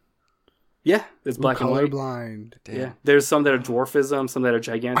perseverate. Yeah, it's black and white. Colorblind. Yeah, there's some that are dwarfism, some that are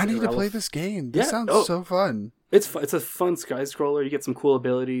gigantic. I need to play this game. This sounds so fun. It's a fun sky scroller. You get some cool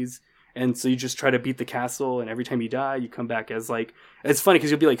abilities, and so you just try to beat the castle. And every time you die, you come back as like it's funny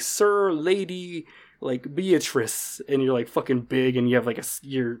because you'll be like Sir, Lady, like Beatrice, and you're like fucking big, and you have like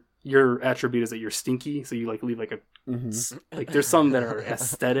your attribute is that you're stinky, so you like leave like a like. There's some that are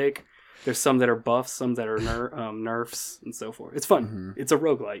aesthetic. There's some that are buffs, some that are nerfs, and so forth. It's fun. It's a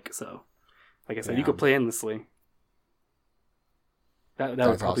roguelike, so like I said, you could play endlessly. That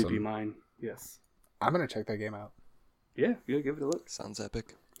would probably be mine. Yes. I'm going to check that game out. Yeah, give it a look. Sounds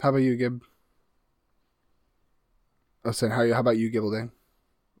epic. How about you, Gib? How about you, Gibbledang?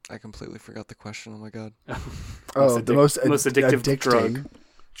 I completely forgot the question. Oh my god. The most addictive drug.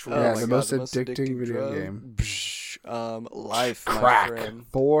 Yeah, the most addicting video game. Life, my Crack friend.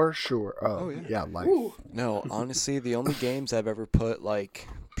 for sure. Oh, yeah. Yeah, life. Ooh. No, honestly, the only games I've ever put like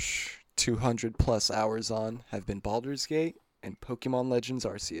 200 plus hours on have been Baldur's Gate and Pokemon Legends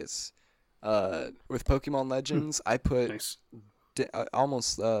Arceus. With Pokemon Legends, I put Nice.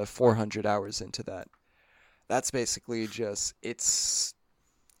 almost 400 hours into that. That's basically it's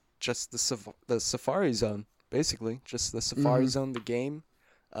just the Safari Zone, basically. Just the Safari Zone, the game.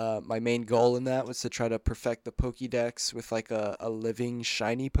 My main goal in that was to try to perfect the Pokédex with like a living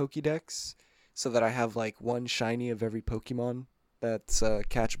shiny Pokédex, so that I have like one shiny of every Pokemon that's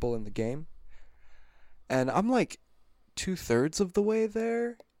catchable in the game. And I'm like 2/3 of the way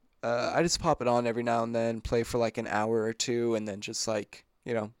there. I just pop it on every now and then, play for like an hour or two, and then just like,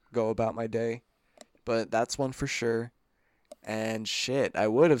 go about my day. But that's one for sure. And shit, I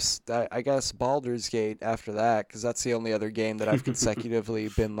would have, I guess, Baldur's Gate after that, because that's the only other game that I've consecutively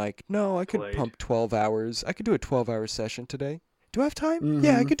been like, no, I could Played. pump 12 hours. I could do a 12-hour session today. Do I have time?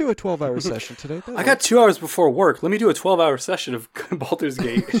 Yeah, I could do a 12-hour session today. I got 2 hours before work. Let me do a 12-hour session of Baldur's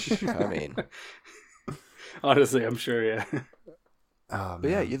Gate. I mean, Honestly, I'm sure, yeah. Oh,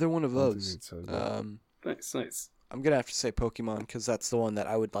 but yeah, man. either one of Baldur's those. Gate's so good. Nice. I'm going to have to say Pokemon, because that's the one that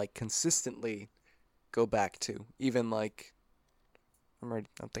I would like consistently go back to. Even like, I'm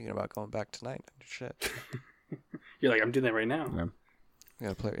thinking about going back tonight. Shit. You're like, I'm doing that right now. Yeah. I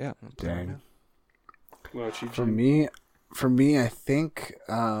gotta play. Yeah. I'm playing right Dang. now. What about you, For Jim? me, I think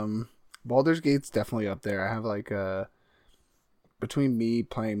Baldur's Gate's definitely up there. I have like between me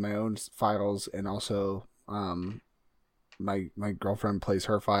playing my own files and also my girlfriend plays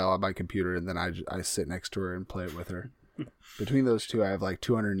her file on my computer, and then I sit next to her and play it with her. Between those two, I have like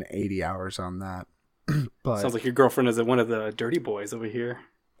 280 hours on that. But Sounds like your girlfriend is one of the Dirty Boys over here.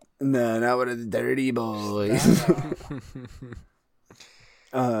 no, not one of the Dirty Boys.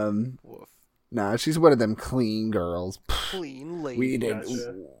 Woof. Nah, she's one of them clean girls. Clean lady.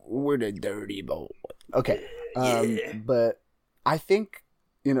 We're the Dirty Boy. Okay. But I think,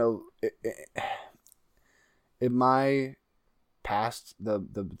 in my past,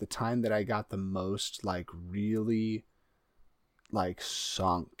 the time that I got the most like really like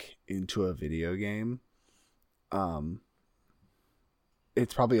sunk into a video game,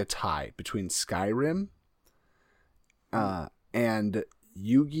 it's probably a tie between Skyrim and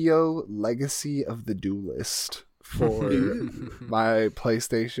Yu-Gi-Oh! Legacy of the Duelist for my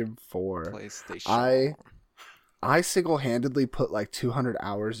PlayStation 4. I single-handedly put like 200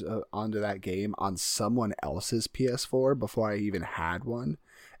 hours onto that game on someone else's PS4 before I even had one.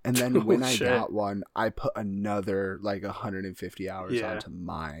 And then when I got one, I put another like 150 hours onto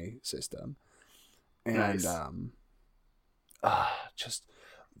my system. And Nice. just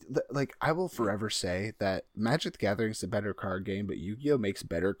like I will forever say that Magic the Gathering is a better card game, but Yu-Gi-Oh makes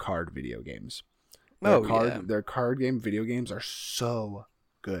better card video games. Their card game video games are so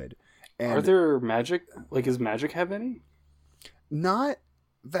good. And Are there Magic? Like, does Magic have any? not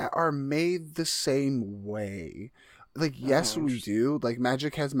that are made the same way. Like, yes, we do. Like,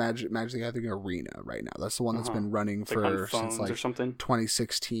 Magic has Magic the Gathering Arena right now. That's the one that's been running Like on for phones since like or something?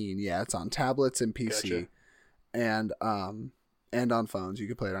 2016. Yeah, it's on tablets and PC, and on phones. You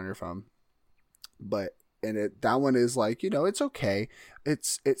can play it on your phone. But that one is like, it's okay.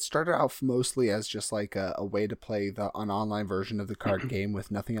 It started out mostly as just like a way to play an online version of the card game with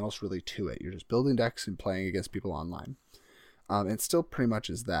nothing else really to it. You're just building decks and playing against people online. It still pretty much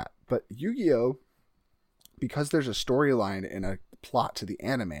is that. But Yu-Gi-Oh, because there's a storyline and a plot to the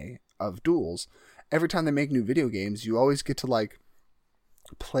anime of duels, every time they make new video games, you always get to like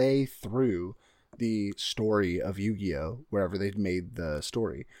play through the story of Yu-Gi-Oh wherever they've made the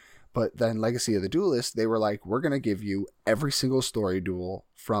story. But then Legacy of the Duelist, they were like, we're going to give you every single story duel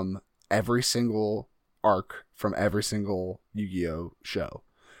from every single arc from every single Yu-Gi-Oh show.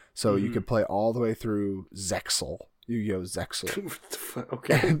 So you could play all the way through Zexal. Yu-Gi-Oh! Zexal.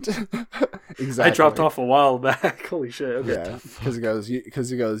 Okay. And exactly. I dropped off a while back. Holy shit. Okay. Yeah, because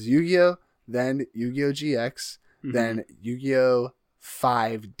it goes Yu-Gi-Oh, then Yu-Gi-Oh! GX, then Yu-Gi-Oh!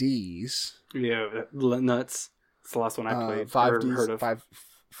 5Ds. Yeah, nuts. It's the last one I played. 5Ds, heard of.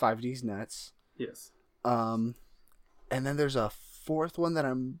 5Ds nuts. Yes. And then there's a fourth one that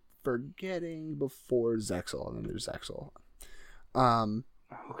I'm forgetting before Zexal, and then there's Zexal.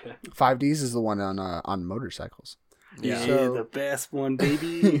 Okay. 5Ds is the one on motorcycles. Yeah, So- the best one,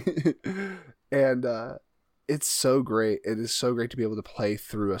 baby. And it's so great. It is so great to be able to play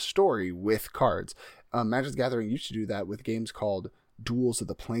through a story with cards. Magic the Gathering used to do that with games called Duels of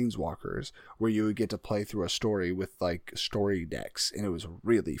the Planeswalkers, where you would get to play through a story with like story decks, and it was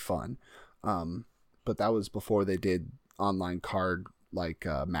really fun. But that was before they did online card like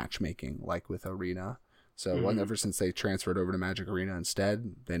matchmaking, like with Arena. So ever since they transferred over to Magic Arena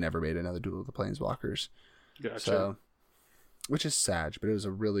instead, they never made another Duel of the Planeswalkers. Gotcha. So, which is sad, but it was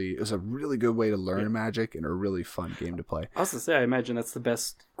a really good way to learn Magic and a really fun game to play. I was gonna say, I imagine that's the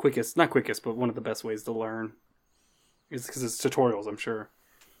best, not quickest, but one of the best ways to learn. It's because it's tutorials, I'm sure.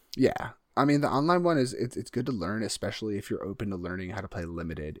 Yeah. I mean, the online one it's good to learn, especially if you're open to learning how to play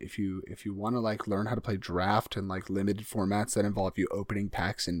limited. If you want to like learn how to play draft and like limited formats that involve you opening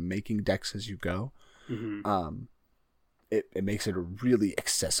packs and making decks as you go, it makes it a really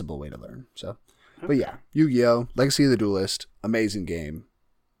accessible way to learn. So, but yeah, Yu-Gi-Oh! Legacy of the Duelist, amazing game.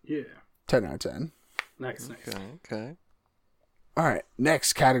 Yeah. 10 out of 10. Nice. Okay. All right,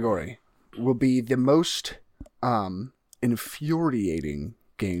 next category will be the most infuriating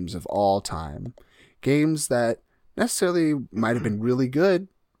games of all time. Games that necessarily might have been really good,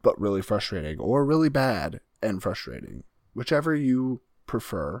 but really frustrating, or really bad and frustrating. Whichever you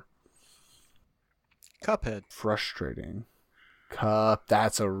prefer. Cuphead. Frustrating.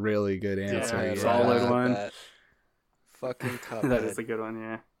 That's a really good answer. Yeah, solid one. Fucking Cuphead. That is a good one,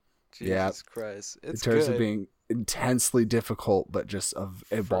 yeah. Jesus Christ. It's in terms good. of being intensely difficult, but just of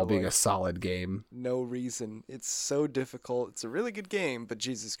it all being like, a solid game. No reason. It's so difficult. It's a really good game, but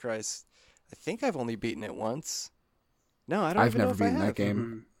Jesus Christ. I think I've only beaten it once. No, I don't I've even know never if I beaten have. that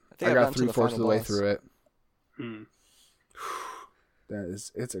game. I think I I've got gotten to the 3/4 of the way boss. through it. Mm.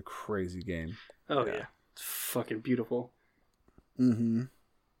 It's a crazy game. Oh, yeah. It's fucking beautiful. Mm-hmm.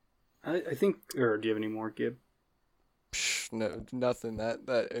 I think, or do you have any more, Gib? Psh, no, nothing.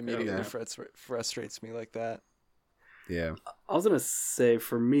 That immediately frustrates me like that. Yeah. I was going to say,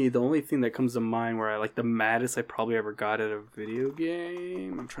 for me, the only thing that comes to mind where I like the maddest I probably ever got at a video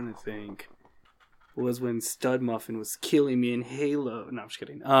game, I'm trying to think, was when Stud Muffin was killing me in Halo. No, I'm just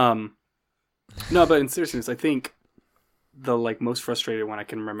kidding. No, but in seriousness, I think the like most frustrated one I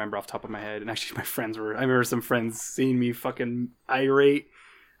can remember off the top of my head, and actually my friends were, I remember some friends seeing me fucking irate,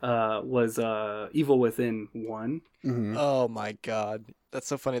 was Evil Within 1. Mm-hmm. Oh my god. That's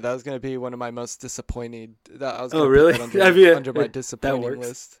so funny. That was going to be one of my most disappointed. I was Oh, gonna really? put that under my disappointing works.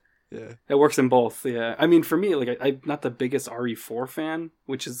 list. Yeah. It works in both, yeah. I mean, for me, like, I'm not the biggest RE4 fan,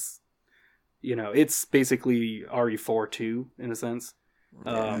 which is, you know, it's basically RE4 2 in a sense.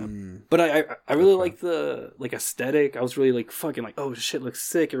 But I really like the like aesthetic. I was really like fucking like, oh shit, looks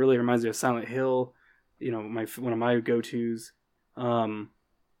sick. It really reminds me of Silent Hill, you know, one of my go-tos.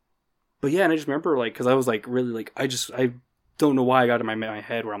 But yeah, and I just remember like, because I was like really like, I don't know why I got in my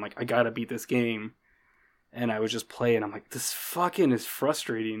head where I'm like, I gotta beat this game. And I was just playing. I'm like, this fucking is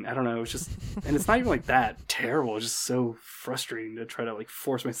frustrating. I don't know. It's just, and it's not even like that terrible. It's just so frustrating to try to like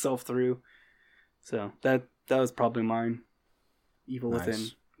force myself through. So that was probably mine. Evil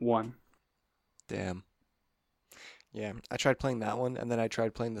Within 1. Damn. Yeah, I tried playing that one, and then I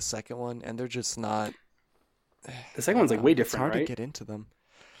tried playing the second one, and they're just not. The second one's like way different, It's hard right? to get into them.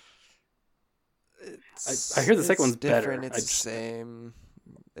 I hear the second one's different. better. It's the same.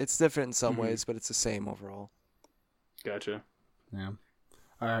 It's different in some ways, but it's the same overall. Gotcha. Yeah.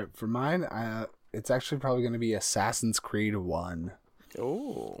 All right. For mine, it's actually probably going to be Assassin's Creed 1.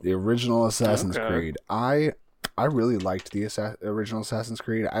 Oh. The original Assassin's Okay. Creed. I really liked the original Assassin's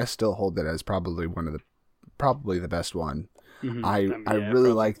Creed. I still hold it as probably the best one. Mhm. I Yeah, really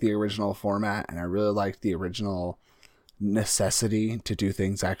probably. like the original format, and I really like the original necessity to do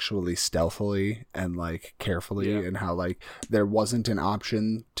things actually stealthily and like carefully, and how like there wasn't an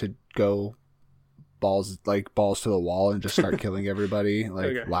option to go balls to the wall and just start killing everybody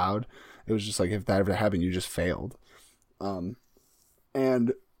like loud. It was just like, if that ever happened, you just failed.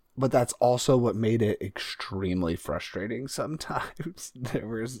 But that's also what made it extremely frustrating sometimes. There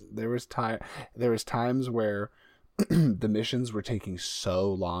was times where the missions were taking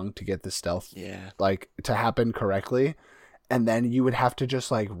so long to get the stealth like to happen correctly, and then you would have to just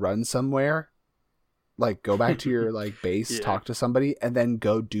like run somewhere, like go back to your like base, talk to somebody, and then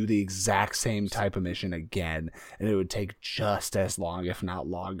go do the exact same type of mission again, and it would take just as long, if not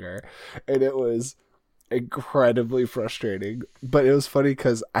longer. And it was incredibly frustrating. But it was funny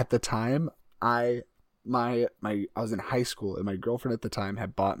because at the time I was in high school, and my girlfriend at the time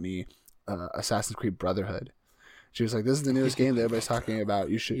had bought me Assassin's Creed Brotherhood. She was like, this is the newest game that everybody's talking about.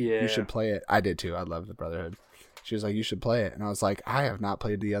 You should play it. I did too. I love the Brotherhood. She was like, you should play it. And I was like, I have not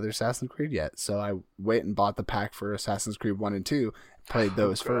played the other Assassin's Creed yet. So I went and bought the pack for Assassin's Creed 1 and 2, played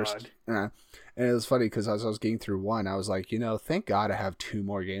those first. And it was funny because as I was getting through 1, I was like, thank God I have 2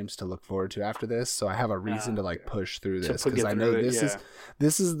 more games to look forward to after this. So I have a reason to like push through this, because I know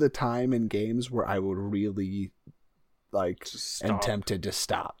this is the time in games where I would really like am tempted to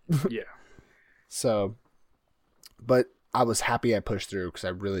stop. Yeah. So, but I was happy I pushed through because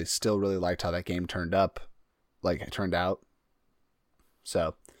I still really liked how that game turned up. like it turned out.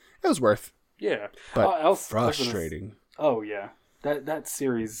 So it was worth, Yeah. but frustrating. Oh yeah, that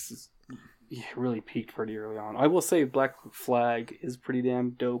series really peaked pretty early on. I will say Black Flag is pretty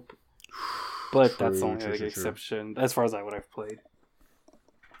damn dope, but that's the only exception as far as what I've played.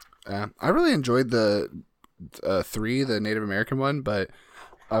 I really enjoyed the 3, the Native American one, but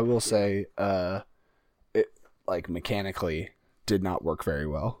I will say it like mechanically did not work very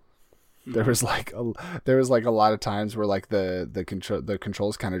well. There was like a lot of times where like the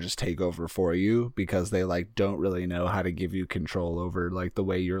controls kind of just take over for you because they like don't really know how to give you control over like the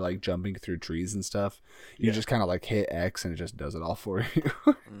way you're like jumping through trees and stuff. You just kind of like hit X and it just does it all for you.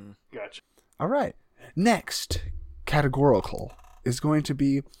 Gotcha. All right. Next categorical is going to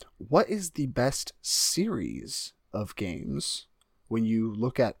be, what is the best series of games when you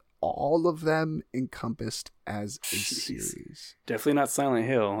look at all of them encompassed as a series? Definitely not Silent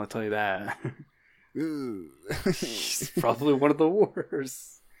Hill, I'll tell you that. Ooh. Probably one of the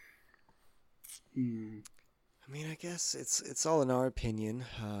worst. I mean, I guess it's all in our opinion.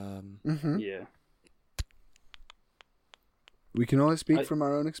 Yeah. We can only speak from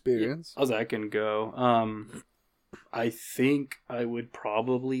our own experience. Yeah, I can go. I think I would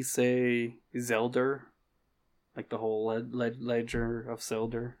probably say Zelda, like the whole Ledger of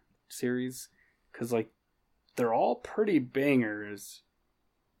Zelda series, because like they're all pretty bangers.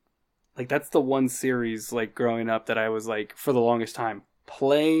 Like that's the one series like growing up that I was like for the longest time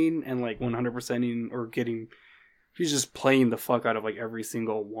playing and like 100%ing or getting. He's just playing the fuck out of like every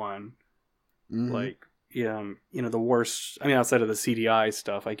single one. Like the worst. I mean, outside of the CDI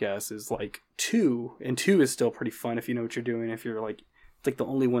stuff, I guess is like 2, and 2 is still pretty fun if you know what you're doing. If you're like, it's like the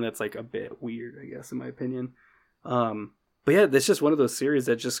only one that's like a bit weird, I guess, in my opinion. But yeah, it's just one of those series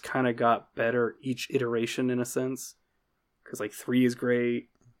that just kind of got better each iteration in a sense. Because like 3 is great,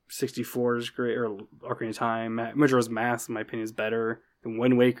 64 is great, or Ocarina of Time, Majora's Mask, in my opinion, is better than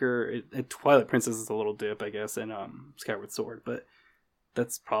Wind Waker. Twilight Princess is a little dip, I guess, and Skyward Sword. But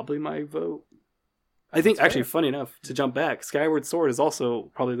that's probably my vote. I think, actually, funny enough, to jump back, Skyward Sword is also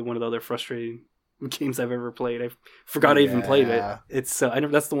probably one of the other frustrating games I've ever played. I forgot I even played it. It's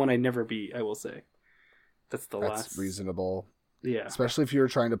that's the one I never beat, I will say. That's last. Reasonable. Yeah. Especially if you were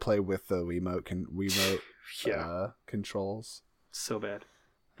trying to play with the Wiimote controls. So bad.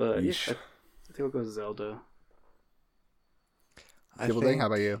 But yeah, I think we'll go Zelda. Gibbledang, how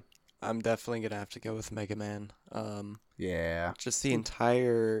about you? I'm definitely going to have to go with Mega Man. Yeah. Just the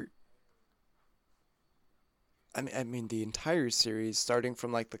entire... I mean, the entire series, starting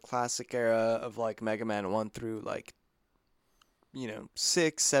from, like, the classic era of, like, Mega Man 1 through, like,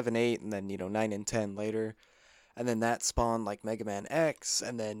 6, 7, 8, and then, 9 and 10 later. And then that spawned, like, Mega Man X,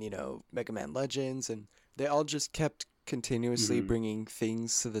 and then, Mega Man Legends, and they all just kept continuously bringing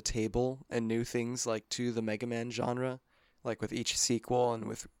things to the table, and new things, like, to the Mega Man genre, like, with each sequel and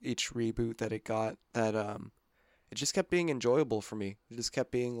with each reboot that it got, that, it just kept being enjoyable for me. It just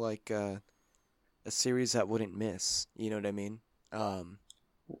kept being, like, a series that wouldn't miss, you know what I mean?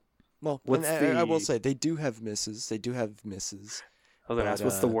 Well, I will say, they do have misses. I was going to ask,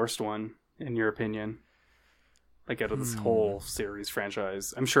 what's the worst one, in your opinion? Like, out of this whole series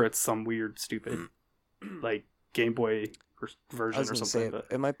franchise. I'm sure it's some weird, stupid, like, Game Boy version or something. But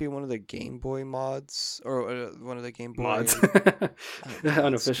it might be one of the Game Boy mods, or one of the Game Boy... Mods.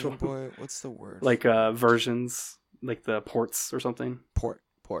 Unofficial. Game Boy, what's the word? Like, versions, like the ports or something. Port.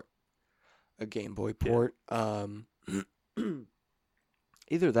 A Game Boy port. Yeah.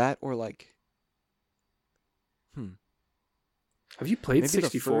 Either that or like... Have you played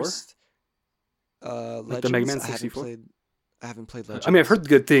 64? Like the Mega Man 64? I haven't played Legends. I mean, I've heard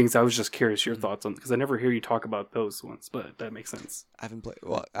good things. I was just curious your thoughts on, because I never hear you talk about those ones, but that makes sense. I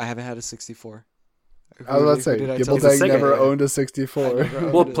haven't had a 64. I was about to say, Gibbledang never owned a 64.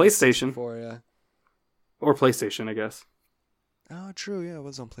 Well, PlayStation. 64, yeah. Or PlayStation, I guess. Oh, true. Yeah, it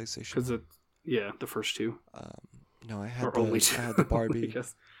was on PlayStation. Because the first two. No, I had only I had the Barbie. I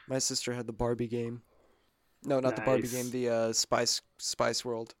guess. My sister had the Barbie game. No, not the Barbie game. The Spice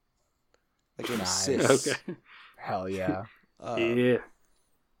World. That game was sick. Okay. Hell yeah. Yeah.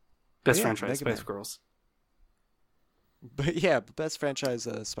 Best franchise, Spice Girls. But yeah, best franchise,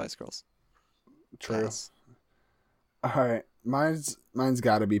 Spice Girls. True. Yes. All right, mine's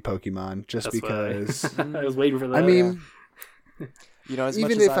got to be Pokemon, just That's because. I was waiting for that. I mean, as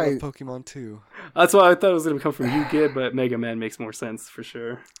even much as if I love Pokemon too. That's why I thought it was going to come from you, Gib, but Mega Man makes more sense for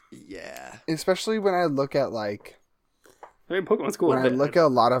sure. Yeah. Especially when I look at like. I mean, Pokemon's cool. When I look at a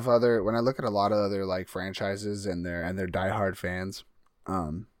lot of other like franchises and their diehard fans,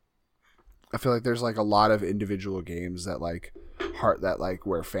 I feel like there's like a lot of individual games that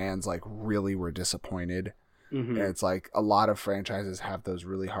where fans like really were disappointed. And it's like a lot of franchises have those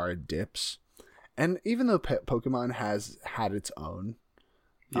really hard dips. And even though Pokemon has had its own,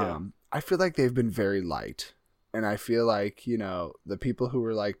 I feel like they've been very light. And I feel like, you know, the people who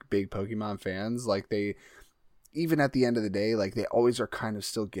were like big Pokemon fans, like they, even at the end of the day, like they always are kind of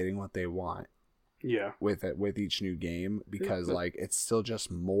still getting what they want. Yeah. With each new game, because like it's still just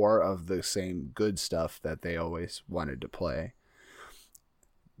more of the same good stuff that they always wanted to play.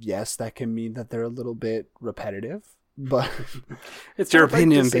 Yes, that can mean that they're a little bit repetitive, but it's your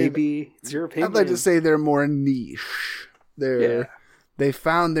opinion, baby. It's your opinion. I'd like to say they're more niche. They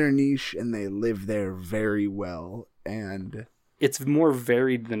found their niche and they live there very well, and it's more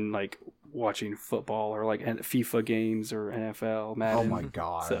varied than like watching football or like FIFA games or NFL, Madden. Oh my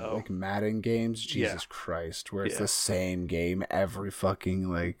god, like Madden games, Jesus Christ, where it's the same game every fucking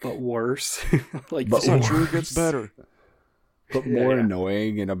like, but worse. Like, but true, it gets better, but more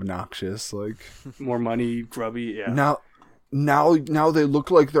annoying and obnoxious. Like more money, grubby. Yeah. Now they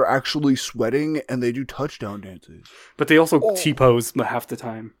look like they're actually sweating and they do touchdown dances. But they also T-pose half the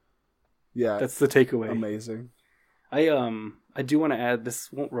time. Yeah. That's the takeaway. Amazing. I do want to add,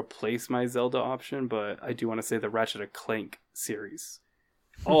 this won't replace my Zelda option, but I do want to say the Ratchet & Clank series.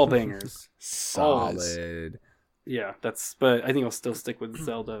 All bangers. Solid. Yeah, but I think I'll still stick with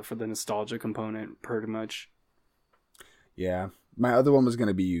Zelda for the nostalgia component pretty much. Yeah. My other one was going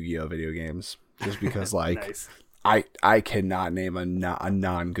to be Yu-Gi-Oh! Video games. Just because like... Nice. I cannot name a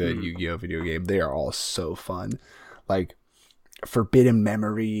non-good Yu-Gi-Oh! Video game. They are all so fun. Like, Forbidden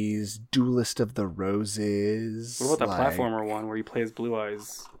Memories, Duelist of the Roses. What about the platformer one where you play as Blue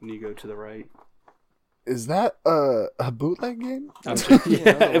Eyes and you go to the right? Is that a bootleg game?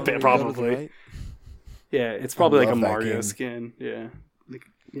 Yeah, probably. Right? Yeah, it's probably like a Mario game. Skin. Yeah.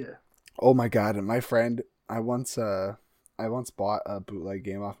 Oh my god, and my friend, I once bought a bootleg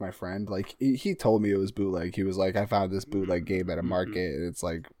game off my friend. Like, he told me it was bootleg. He was like, I found this bootleg game at a market, and it's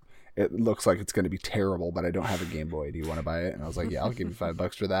like, it looks like it's going to be terrible, but I don't have a Game Boy. Do you want to buy it? And I was like, yeah, I'll give you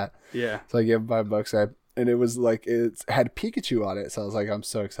 $5 for that. Yeah. So I gave him $5. And it was like, it had Pikachu on it. So I was like, I'm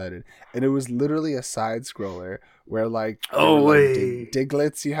so excited. And it was literally a side scroller where like,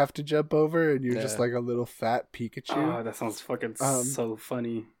 Diglets you have to jump over, and you're just like a little fat Pikachu. Oh, that sounds fucking so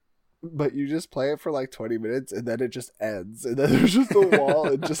funny. But you just play it for like 20 minutes and then it just ends. And then there's just a wall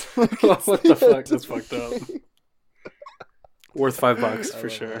and just like... What the fuck? That's fucked up. Worth $5 for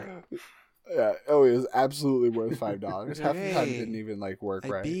sure. Yeah. Oh, it was absolutely worth $5. Half the time it didn't even like work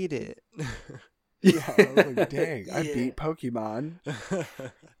right. I beat it. Yeah. I was like, dang, I beat Pokemon.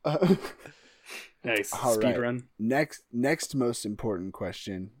 Nice. Speed run. Next most important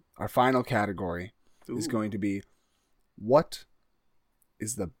question. Our final category is going to be, what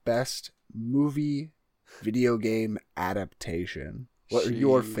is the best movie video game adaptation? What are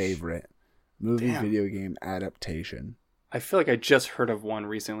your favorite movie video game adaptation? I feel like I just heard of one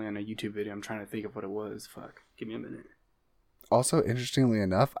recently on a YouTube video. I'm trying to think of what it was. Fuck. Give me a minute. Also, interestingly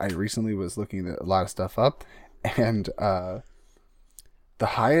enough, I recently was looking a lot of stuff up, and the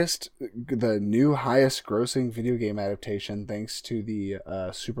new highest grossing video game adaptation, thanks to the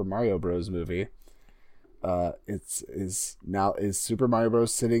Super Mario Bros. Movie, is Super Mario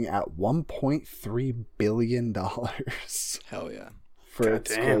Bros. Sitting at $1.3 billion. Hell yeah. For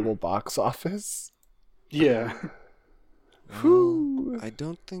its global box office. Yeah. Well, I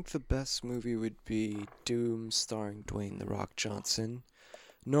don't think the best movie would be Doom starring Dwayne "The Rock" Johnson.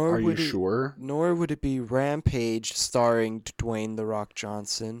 Are you sure? Nor would it be Rampage starring Dwayne "The Rock"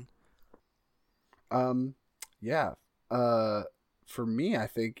 Johnson. Yeah. For me, I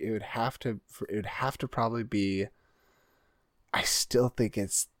think it would have to probably be. I still think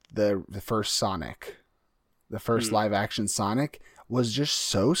it's the first Sonic. The first live action Sonic was just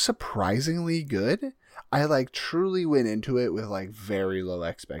so surprisingly good. I like truly went into it with like very low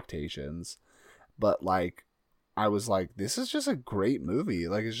expectations, but like I was like, this is just a great movie.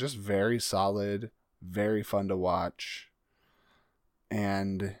 Like, it's just very solid, very fun to watch.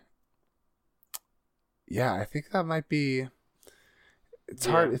 And yeah, I think that might be, it's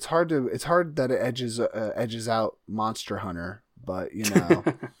hard that it edges out Monster Hunter, but you know,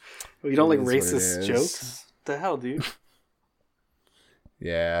 well, you don't like racist jokes? What the hell, dude?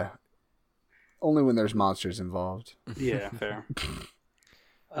 Yeah. Only when there's monsters involved. Yeah, fair.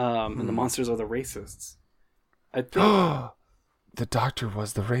 And the monsters are the racists. I think the doctor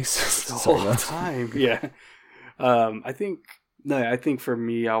was the racist the whole time. Yeah. I think for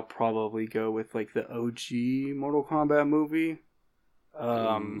me, I'll probably go with like the OG Mortal Kombat movie.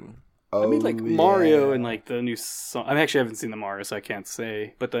 I mean, like Mario and like the new. I actually haven't seen the Mario, so I can't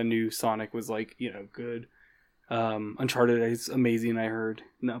say. But the new Sonic was like, good. Uncharted is amazing. I heard.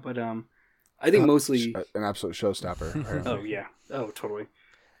 No, but I think mostly an absolute showstopper. Apparently. Oh yeah. Oh totally.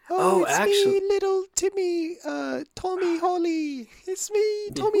 Oh, it's actually, me, little Timmy, Tommy Holly. It's me,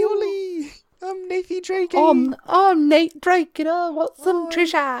 Tommy Holly. I'm Nathan Drake. I'm Nate Drake, and I want some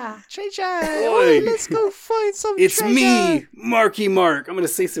treasure. Treasure. Oi. Oh, let's go find some it's treasure. me, Marky Mark. I'm gonna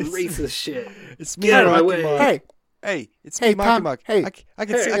say some racist shit. It's me, Get out of my Marky way. Mark. Hey, It's Hey, me, Marky Pam. Mark. Hey. I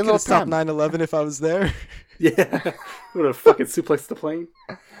could Hey, have little stopped Pam. 9/11 if I was there. Yeah. I'm gonna fucking suplex the plane.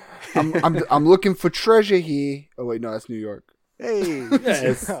 I'm looking for treasure here. Oh wait, no, that's New York. Hey. Yeah,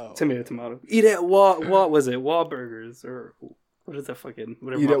 it's tomato. Eat at what was it? Wahlburgers or what is that fucking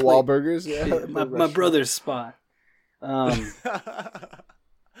whatever? Eat my at plate- Wahlburgers. Yeah, Yeah, my brother's spot. Yeah,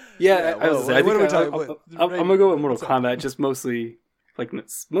 Yeah, I was. whoa, I what think are we talking about? I'm gonna go with Mortal Kombat, just mostly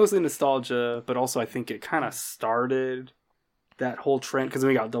mostly nostalgia, but also I think it kind of started that whole trend because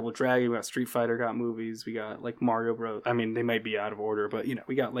we got Double Dragon, we got Street Fighter, got movies, we got like Mario Bros. I mean, they might be out of order, but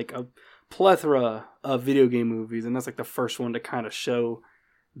we got like a plethora of video game movies, and that's like the first one to kind of show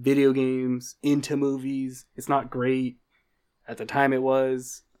video games into movies. It's not great at the time; it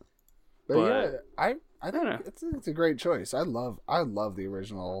was. But yeah, I don't know. think it's a great choice. I love the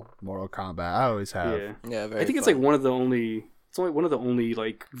original Mortal Kombat. I always have. Yeah, Yeah, very I think it's fun. like one of the only. It's only one of the only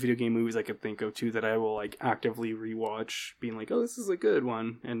like video game movies I could think of too that I will like actively rewatch, being like, "Oh, this is a good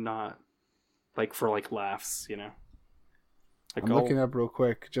one," and not like for like laughs, Like, I'm looking up real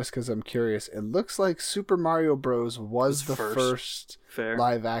quick just because I'm curious. It looks like Super Mario Bros. was the first fair.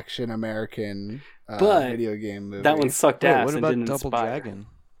 live action American But video game movie. That one sucked Wait, ass what and about didn't Double inspire. Dragon?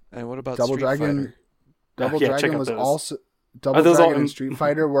 And what about Double Street Dragon. Fighter? Double Yeah, check Dragon out was those. also Are Double those all Dragon in- and Street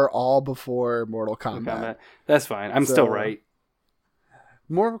Fighter were all before Mortal Kombat. Kombat. That's fine. I'm So- still right.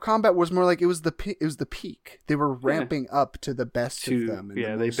 Mortal Kombat was more like it was the peak. They were ramping up to the best To- of them. And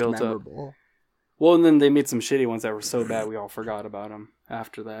yeah, the they most built up. memorable. Well, and then they made some shitty ones that were so bad we all forgot about them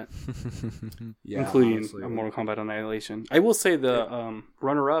after that, Yeah, including honestly. Mortal Kombat Annihilation. I will say the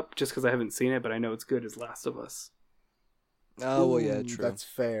runner-up, just because I haven't seen it, but I know it's good, is Last of Us. Oh, well, yeah, Ooh, true. That's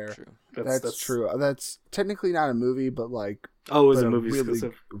fair. True. That's true. That's technically not a movie, but like Oh, it was but a movie really,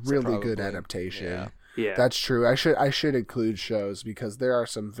 exclusive. really good Probably. adaptation. Yeah. Yeah. That's true. I should include shows because there are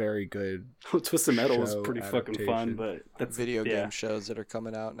some very good. Twisted Metal was show pretty fucking fun, adaptation. but that's Video yeah. game shows that are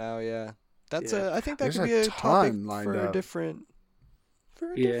coming out now. Yeah, that's Yeah. I think that There's could be a a topic ton lined for a up. different.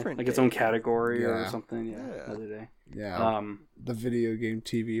 For a Yeah, different like its day. own category or Yeah. something. Yeah, Yeah. another day. Yeah, the video game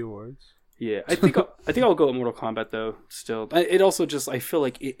TV awards. Yeah, I think I'll go with Mortal Kombat though. Still, it also just I feel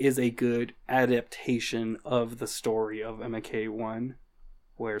like it is a good adaptation of the story of MK1,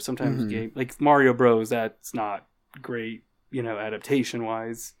 where sometimes game like Mario Bros. That's not great, adaptation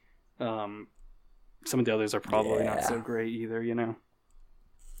wise. Some of the others are probably not so great either.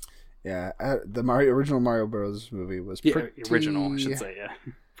 Yeah, the original Mario Bros. Movie was Yeah, pretty original I should say. Yeah,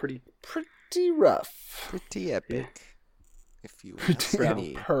 pretty. pretty rough. Pretty epic, if you Pretty ask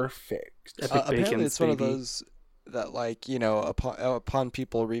me. perfect. Epic Apparently, Bacon, it's one of baby. those that, like, upon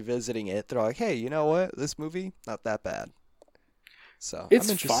people revisiting it, they're like, "Hey, you know what? This movie not that bad." So It's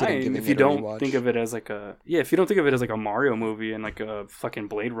I'm interested in fine giving if you it a don't rewatch. think of it as like if you don't think of it as like a Mario movie and like a fucking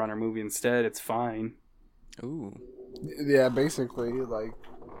Blade Runner movie instead, it's fine. Ooh, Yeah, basically, like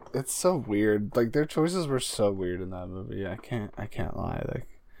it's so weird. Like their choices were so weird in that movie. I can't lie. Like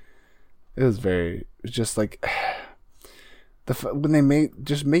it was just like when they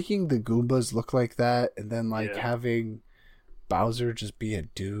making the Goombas look like that, and then like Yeah. having Bowser just be a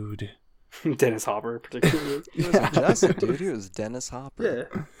dude. Dennis Hopper, particularly. he wasn't just a dude; he was Dennis Hopper.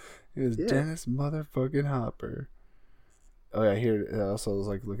 yeah. It was Yeah. Dennis motherfucking Hopper. Oh yeah, here I also was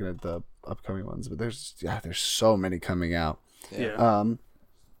like looking at the upcoming ones, but there's so many coming out. Yeah.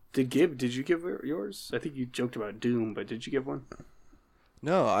 Did you give yours? I think you joked about Doom, but did you give one?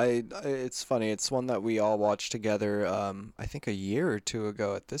 No, it's funny. It's one that we all watched together. I think a year or two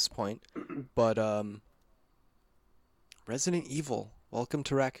ago at this point. But Resident Evil: Welcome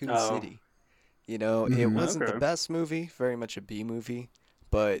to Raccoon Oh. City. It wasn't Okay. the best movie. Very much a B movie.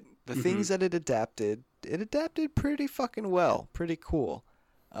 But the things that it adapted pretty fucking well. Pretty cool.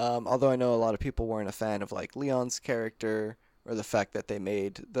 Although I know a lot of people weren't a fan of like Leon's character or the fact that they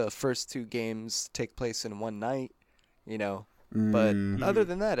made the first two games take place in one night. But other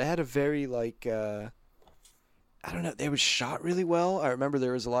than that, it had a very like I don't know, they were shot really well. I remember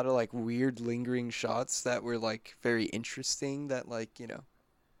there was a lot of like weird lingering shots that were like very interesting that like,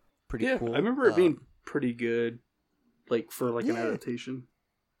 pretty Yeah, cool. I remember it being pretty good, like for like an Yeah. adaptation.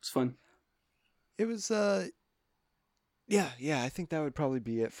 It's fun. It was yeah, I think that would probably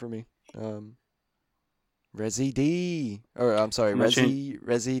be it for me. Resi D. Or I'm sorry, I'm not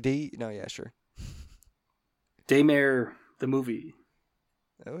Resi D. No, yeah, sure. Daymare the movie.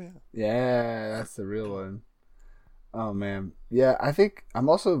 Oh yeah. Yeah, that's the real one. Oh man, yeah. I think I'm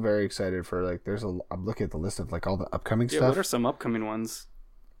also very excited for like. I'm looking at the list of like all the upcoming Yeah, stuff. what are some upcoming ones?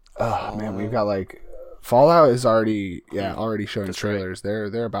 Oh man, we've got like Fallout is already showing That's trailers.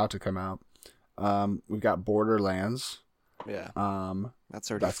 They're about to come out. We've got Borderlands. Yeah.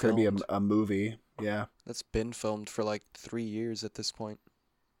 That's already That's gonna be filmed. a movie. Yeah. That's been filmed for like 3 years at this point.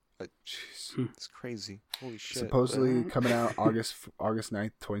 Like, Jeez. it's crazy. Holy shit. Supposedly coming out August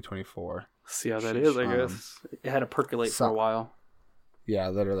 9th, 2024. See how that is, I Um, guess. It had to percolate for a while. Yeah,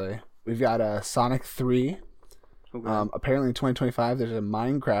 literally. We've got Sonic 3. Okay. Apparently in 2025 there's a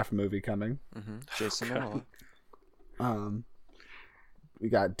Minecraft movie coming. Jason God. Momoa. We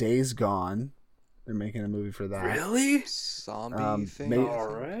got Days Gone. They're making a movie for that. Really? Zombie thing. maybe- All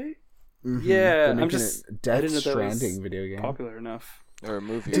right. Mhm. Yeah, They're I'm making just- a I Death didn't know that was Stranding video game. Popular enough. Or a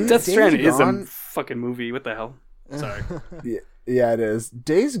movie. Dude, Death Days Stranding is a Gone- fucking movie. What the hell? Sorry. Yeah, it is.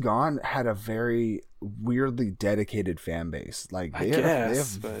 Days Gone had a very weirdly dedicated fan base. Like I they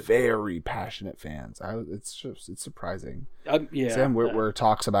guess, have but- very passionate fans. It's surprising. Yeah. Sam Witwer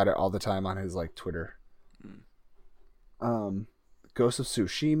talks about it all the time on his like Twitter. Ghost of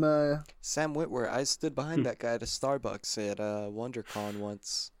Tsushima. Sam Witwer. I stood behind that guy at a Starbucks at WonderCon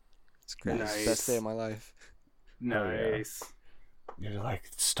once. It's great. It's the best day of my life. Nice. You're like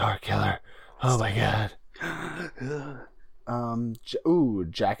Star Killer. Oh my god.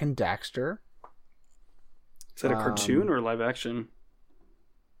 Jack and Daxter. Is that a cartoon or live action?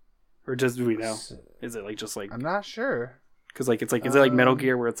 Or just do we know? Is it like just like I'm not sure. because like it's like is it like Metal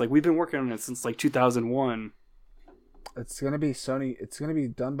Gear where it's like we've been working on it since like 2001? It's gonna be Sony. It's gonna be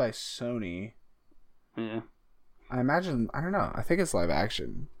done by Sony. Yeah. I imagine. I don't know. I think it's live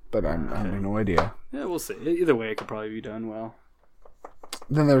action, but I have no idea. Yeah, we'll see. Either way, it could probably be done well.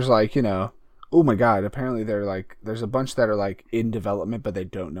 Then there's like oh my god. Apparently there's a bunch that are like in development, but they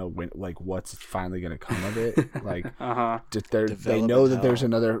don't know when what's finally gonna come of it. Like they know that there's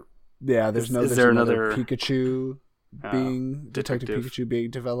another. Yeah, there's another Pikachu Detective Pikachu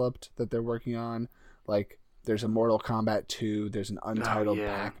being developed that they're working on. Like there's a Mortal Kombat 2. There's an untitled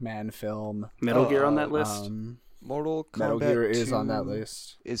Pac-Man film. Metal Gear on that list. Mortal Kombat Metal Gear 2 is on that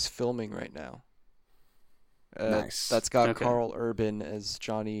list. Is filming right now. Nice. That's got Carl Urban as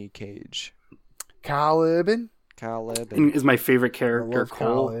Johnny Cage. Kyle Urban. Is my favorite character love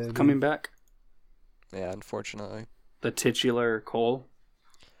Cole Kyle coming back? Yeah, unfortunately. The titular Cole.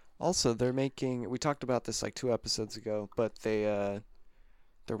 Also, they're making. We talked about this like 2 episodes ago, but they're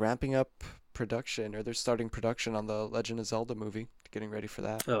ramping up production, or they're starting production on the Legend of Zelda movie. Getting ready for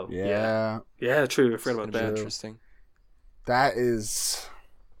that. Oh Yeah. yeah, true. I forgot It's about gonna be that. interesting. That is.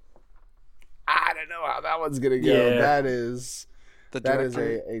 I don't know how that one's gonna go. Yeah. That is The that is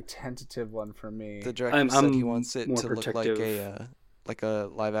director, a tentative one for me. the director I'm said he wants it more to look protective. like a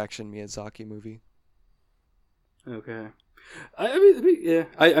live action Miyazaki movie. Okay. I mean, yeah.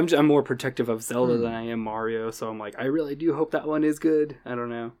 I'm more protective of Zelda than I am Mario, so I'm like, I really do hope that one is good. I don't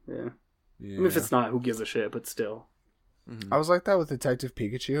know. Yeah. I mean, if it's not, who gives a shit? But still. I was like that with Detective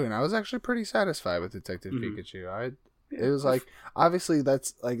Pikachu, and I was actually pretty satisfied with Detective Pikachu. It was like, obviously,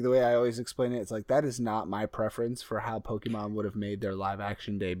 that's like the way I always explain it. It's like that is not my preference for how Pokemon would have made their live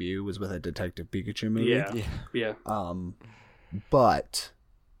action debut was with a Detective Pikachu movie. Yeah. But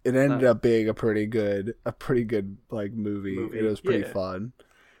it ended up being a pretty good like movie. It was pretty fun.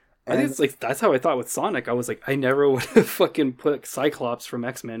 I think it's like that's how I thought with Sonic. I was like, I never would have fucking put Cyclops from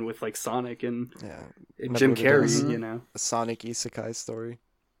X-Men with like Sonic and Jim Carrey, you know. A Sonic Isekai story.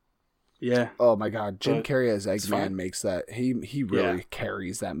 Yeah. Oh my god, Jim Carrey as it's Eggman fine. makes that he really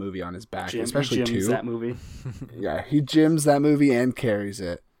carries that movie on his back, Jim, especially he gyms 2. that movie. Yeah, he gyms that movie and carries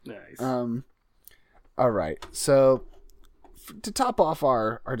it. Nice. All right, so to top off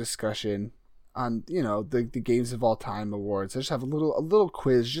our discussion on the games of all time awards, I just have a little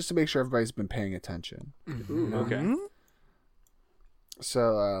quiz just to make sure everybody's been paying attention. Ooh, okay.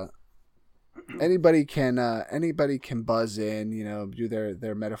 So anybody can buzz in, do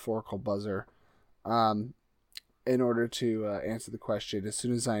their metaphorical buzzer, in order to answer the question as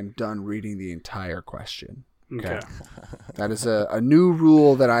soon as I'm done reading the entire question. Okay. That is a new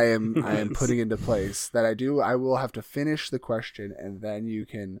rule that I am putting into place. That I will have to finish the question and then you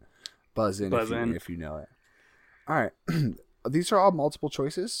can buzz in if you know it. All right. These are all multiple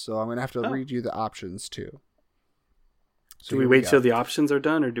choices, so I'm gonna have to read you the options too. So do we wait till the options are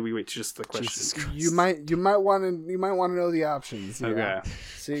done, or do we wait till just the question? You might want to know the options. Okay.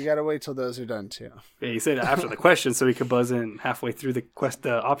 So you gotta wait till those are done too. Yeah, you said after the question, so we could buzz in halfway through the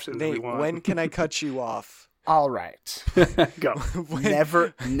options we Nate, want. when can I cut you off? All right. Go.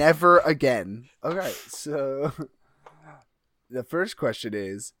 Never again. Okay, so The first question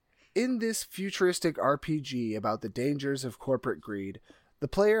is, in this futuristic RPG about the dangers of corporate greed, the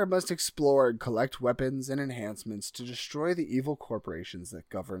player must explore and collect weapons and enhancements to destroy the evil corporations that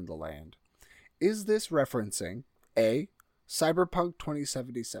govern the land. Is this referencing A. Cyberpunk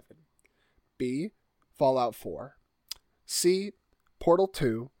 2077, B. Fallout 4, C. Portal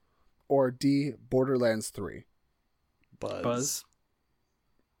 2, or D. Borderlands 3? Buzz.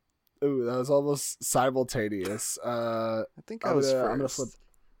 Ooh, that was almost simultaneous. I think I was first. I'm gonna flip.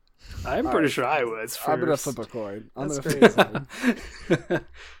 I'm pretty sure I was first. I'm gonna flip a coin. That's flip a crazy. coin.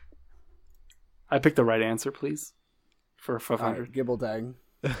 I picked the right answer, please. For 500. Alright, Gibbledang.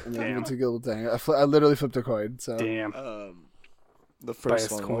 And then Damn. give it to Gibbledang. I literally flipped a coin. So Damn. The first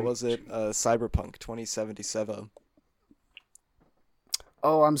Biased one, coin. what was it? Cyberpunk 2077.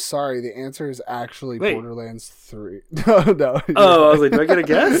 Oh, I'm sorry. The answer is actually Wait. Borderlands 3. No. Oh, I was like, do I get a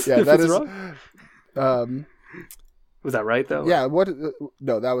guess? Yeah, if that it's is. wrong? Was that right though? Yeah. What?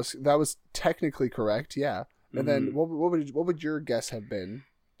 No, that was technically correct. Yeah. And then Mhm. what would your guess have been?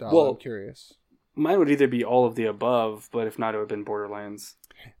 Dala? Well- I'm curious. Mine would either be all of the above, but if not, it would have been Borderlands.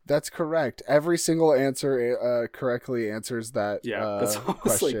 That's correct. Every single answer correctly answers that Yeah, that's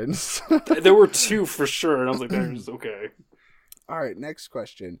almost like- question. There were two for sure, and I was like, there's okay. All right, next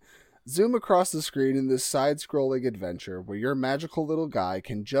question. Zoom across the screen in this side-scrolling adventure where your magical little guy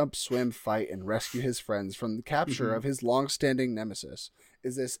can jump, swim, fight, and rescue his friends from the capture of his long-standing nemesis.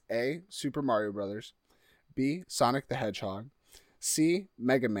 Is this A, Super Mario Brothers, B, Sonic the Hedgehog, C,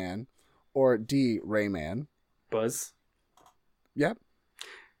 Mega Man, or D, Rayman? Buzz. Yep,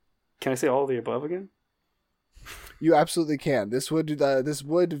 Can I say all of the above again? you absolutely can. This would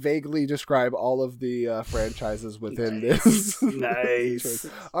vaguely describe all of the franchises within this. Nice.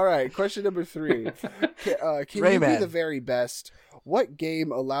 All right, question number 3. Can you be Rayman. the very best? What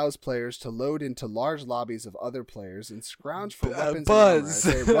game allows players to load into large lobbies of other players and scrounge for weapons Buzz.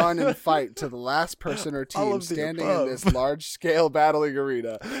 and armor as they run and fight to the last person or All team of the standing above. in this large-scale battling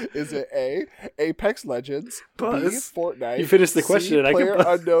arena? Is it A, Apex Legends, B, Buzz. Fortnite, You finished the question C, and I can Player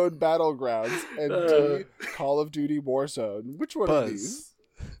buzz. Unknown Battlegrounds, and D, Call of Duty Warzone? Which one of Buzz. these?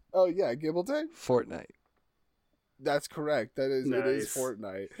 Oh yeah, Gibbledang? Fortnite. That's correct. It is Nice.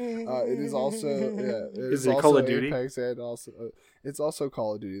 Fortnite. It is also Is it also Call of Duty? Apex and also it's also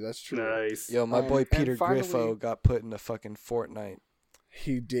Call of Duty. That's true. Nice. Yo, my boy and Peter finally- Griffo got put into fucking Fortnite.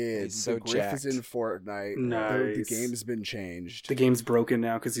 He did. He's so the Griff is jacked. in Fortnite. The Nice. game's been changed. The game's broken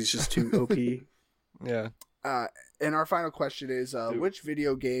now because he's just too OP. Yeah. And our final question is: which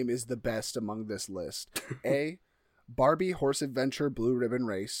video game is the best among this list? A, Barbie Horse Adventure Blue Ribbon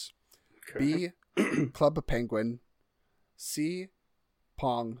Race. Okay. B, Club Penguin. C,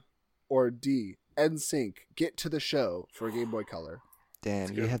 Pong, or D, NSYNC Get to the Show for Game Boy Color. Dan,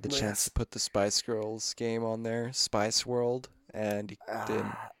 you good had the chance list. to put the Spice Girls game on there, Spice World, and you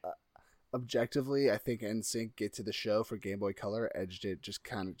didn't. Objectively, I think NSYNC Get to the Show for Game Boy Color edged it, just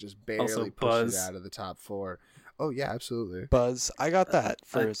barely Also pushed Buzz. it out of the top 4. Oh yeah, absolutely. Buzz, I got that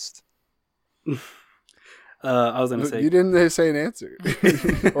first. I was gonna say You didn't say an answer.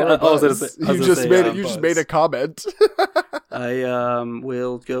 Or a I was gonna buzz. say- I was You gonna just say, made it. Buzz. You just made a comment. I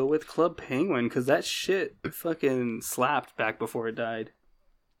will go with Club Penguin because that shit fucking slapped back before it died.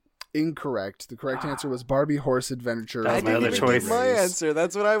 Incorrect. The correct answer was Barbie Horse Adventure. That was I my didn't other even choice. get my answer.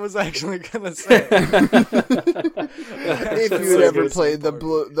 That's what I was actually gonna say. If you had ever played the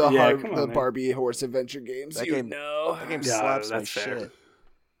Yeah, come on, man. Barbie Horse Adventure games, That you game- know. That game Yeah, slaps my that's fair. shit.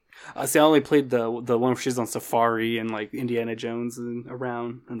 See, I only played the one where she's on safari and like Indiana Jones and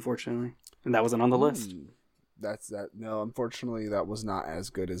around, unfortunately, and that wasn't on the list. That's that. No, unfortunately, that was not as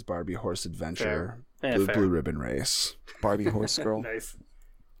good as Barbie Horse Adventure, Fair. Yeah, fair. Blue Ribbon Race. Barbie Horse Girl. Nice.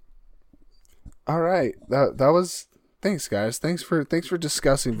 All right, that was. Thanks, guys. Thanks for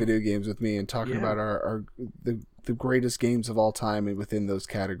discussing video games with me and talking Yeah. about the greatest games of all time and within those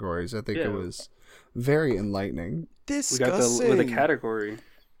categories. I think Yeah. it was very enlightening. We got Disgusting. with a category.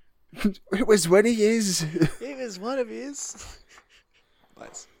 It was what he is. It was one of his.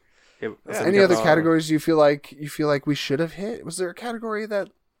 Nice. Yeah, Yeah. so we Any got other the- categories you feel like we should have hit? Was there a category that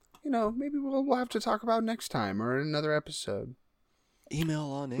maybe we'll have to talk about next time or in another episode? Email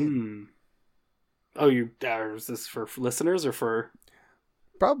on in. Oh, is this for listeners or for?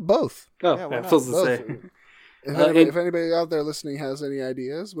 Probably both. Oh, Yeah, yeah, why I not? was supposed Both. to say. If anybody out there listening has any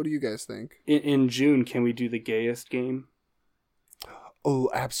ideas, what do you guys think? In June, can we do the gayest game? Oh,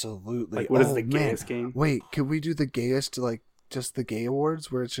 absolutely. Like, what is Oh, the man. gayest game? Wait, could we do the gayest, like, just the gay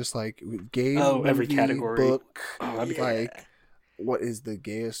awards where it's just like gay every movie, category. book, Oh, that'd be like, what is the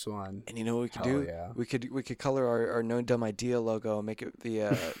gayest one? And you know what we could Hell do? yeah. We could color our No Dumb Idea logo and make it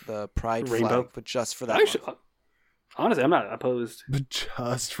the pride Rainbow? flag, but just for that Actually, month. Honestly, I'm not opposed. But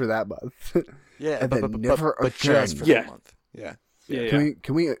just for that month. Yeah, And then never but just for Yeah. that month. Yeah. Yeah,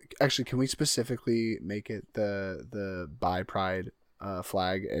 Can we specifically make it the bi pride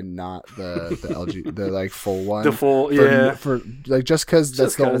flag and not the LG the like full one? The full, for, yeah. For like just because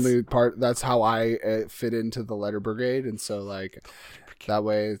that's Just the 'cause. only part. That's how I fit into the letter brigade, and so like that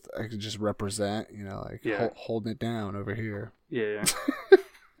way I could just represent. You know, like Yeah. holding it down over here. Yeah.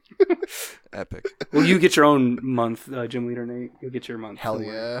 Epic. Well, you get your own month, Gym Leader Nate. You'll get your month. Hell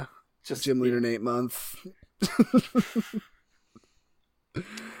somewhere. yeah! Just Gymleadernate month.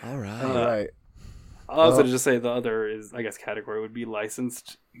 All right. All right. I'll also Well- just say the other is, I guess, category would be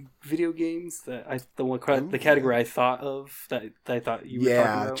licensed video games. The category I thought of that I thought you were talking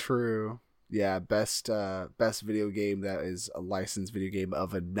Yeah, about. true. Yeah, best video game that is a licensed video game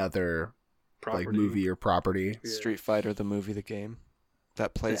of another Property. like movie or property. Yeah. Street Fighter, the movie, the game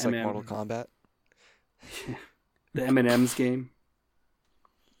that plays The like MM. Mortal Kombat. The M&M's game.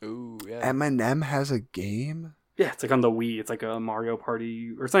 Ooh, yeah. Eminem has a game. Yeah, it's like on the Wii. It's like a Mario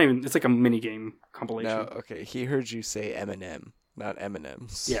Party, or it's not even. It's like a mini game compilation. No, okay. He heard you say Eminem, not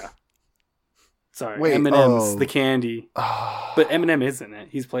M&M's. Yeah. Sorry, Wait, M&M's oh. the candy, Ah, but Eminem is in it.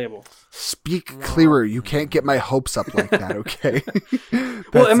 He's playable. speak clearer. You can't get my hopes up like that, okay?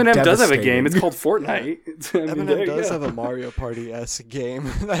 Well, That's Eminem does have a game. devastating. It's called Fortnite. I mean, there Eminem you does go. have a Mario Party-esque game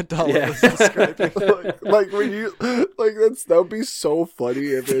that Dala Yeah. was describing. like when you like that would be so funny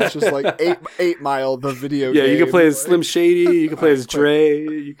if it's just like 8 Mile the video Yeah, game. you can play as like- Slim Shady. You can play as Dre.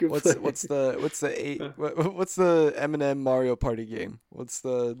 You can play. What's the Eminem Mario Party game? What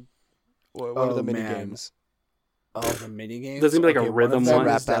are Oh, the mini man. games? Oh, the mini games. There's gonna be like a one rhythm of them one.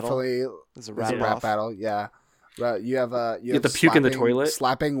 is Rap battle. definitely There's a it's rap a rap off. battle. Yeah, right. You have have to puke in the toilet?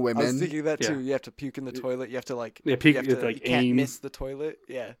 slapping I was women. thinking that too. Yeah. You have to puke in the toilet. You have to like Yeah, puke- you have you to, have to, like, you can't aim. miss the toilet.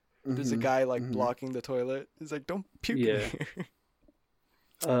 Yeah. There's a Mhm, guy like mhm. blocking the toilet. He's like, "Don't puke Yeah. in here."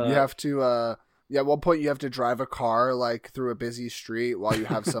 You have to. Yeah, at one point you have to drive a car like through a busy street while you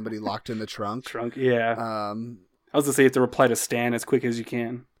have somebody locked in the trunk. Trunk. Yeah. I was gonna say you have to reply to Stan as quick as you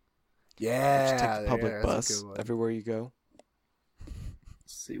can. Yeah, Just take the public that's a bus good one. everywhere you go.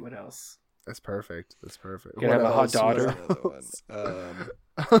 Let's see what else. That's perfect. That's perfect. You gotta have a hot else? daughter. What's the other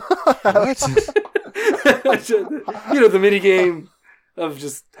one? What? You know, the mini game of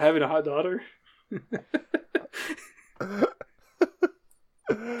just having a hot daughter.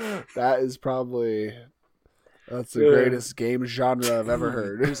 That is probably that's the Yeah. greatest game genre I've ever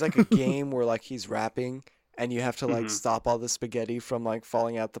heard. There's like a game where like he's rapping and you have to like Mhm. stop all the spaghetti from like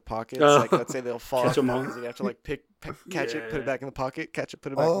falling out the pockets. Oh. Like let's say they'll fall Catch out 'em the all. pockets, and you have to like catch it, put Yeah. it back in the pocket, catch it,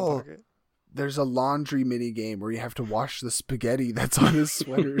 put it back in Oh. the pocket. There's a laundry mini game where you have to wash the spaghetti that's on his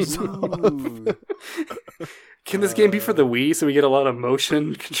sweaters. Ooh. Can this game be for the Wii so we get a lot of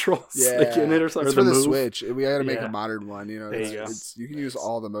motion controls like in it or something? It's or for the move? Switch. We gotta make Yeah. a modern one. You know, There it's, you go. you can use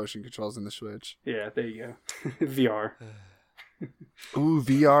all the motion controls in the Switch. Yeah, there you go. VR. Ooh,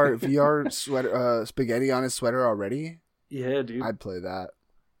 VR sweater, spaghetti on his sweater already. Yeah, dude. I'd play that.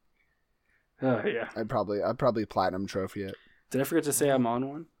 Yeah. I'd probably platinum trophy it. Did I forget to say I'm on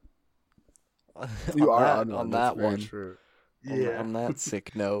one? You are that, on one. on That's that very one. True. On that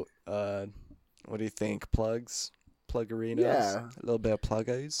sick note, what do you think? Plugs? Pluggerinos? Yeah. A little bit of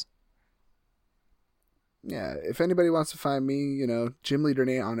pluggos? Yeah, if anybody wants to find me, you know,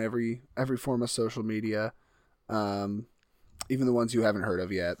 Gymleadernate on every form of social media, even the ones you haven't heard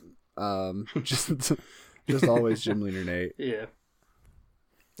of yet. Just always Gymleadernate. Yeah.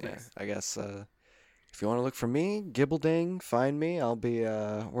 Yeah, I guess if you want to look for me, Gibbledang, find me. I'll be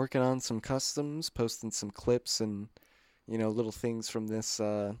working on some customs, posting some clips and little things from this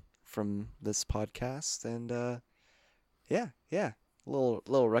podcast, and yeah,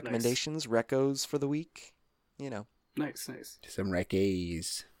 little recommendations, recos for the week. Nice. Some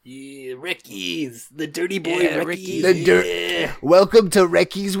reckies. Yeah, Ricky's. The Dirty Boy Yeah, Ricky's. Ricky's. Welcome to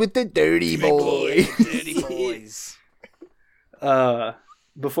Reckies with the Dirty Boy. Dirty boys.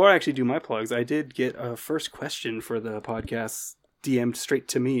 Before I actually do my plugs, I did get a first question for the podcast DM'd straight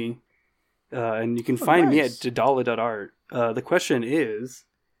to me. And you can find me at nice. Dala.art. The question is,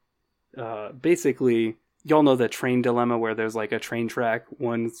 basically, y'all know that train dilemma where there's like a train track,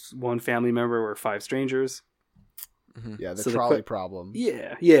 one family member or 5 strangers. Yeah, the So the trolley problem.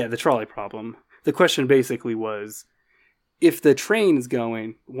 Yeah, the trolley problem. The question basically was, if the train's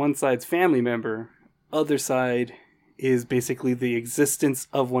going, one side's family member, other side is basically the existence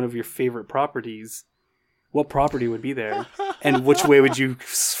of one of your favorite properties, what property would be there? And which way would you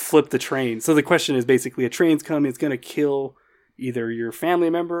flip the train? So the question is basically, a train's coming, it's going to kill either your family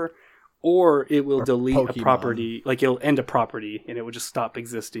member, or it will delete a Pokemon. property, like it'll end a property, and it will just stop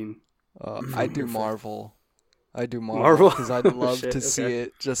existing. I do Marvel. I do Marvel Marvel? because I'd Oh, love shit, to see okay.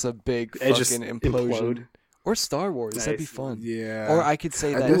 it just a big It just fucking implosion. implode. Or Star Wars. That'd be Nice. fun. Yeah. Or I could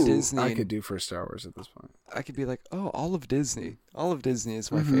say At that this- Disney. I could do for Star Wars at this point. I could be like, oh, all of Disney. All of Disney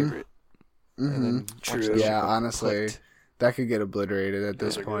is my Mhm. favorite. And Mhm. then watch True. that shit Yeah, get honestly, cooked. that could get obliterated at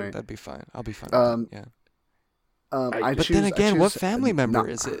this Yeah, point. That'd be fine. I'll be fine. Um, with that, yeah. I But choose- then I again, what choose family member not-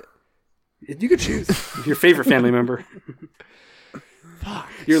 is it? You could choose your favorite family member. Fuck.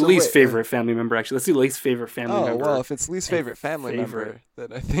 Your So least wait, favorite family member, actually. Let's do least favorite family Oh, member. well, if it's least and favorite family member, favorite.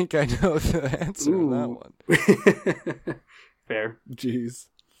 then I think I know the answer to that Ooh. one. Fair. Jeez.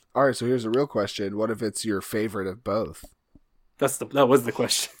 All right, so here's a real question. What if it's your favorite of both? That was the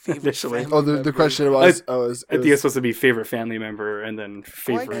question initially. family Oh, the member. question was... I think it's supposed to be favorite family member and then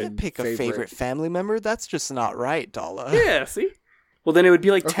Well, I favorite. can't pick a favorite. favorite family member. That's just not right, Dala. Yeah, see? Well, then it would be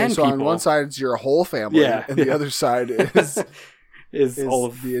like Okay, 10 so people. on one side it's your whole family, Yeah, and the yeah. other side is is all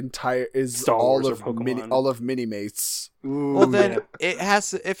of the entire Star all Wars or of Pokemon. all of Minimates. Ooh, Well, then yeah. it has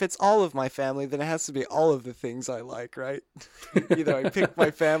to. If it's all of my family, then it has to be all of the things I like, right? Either I pick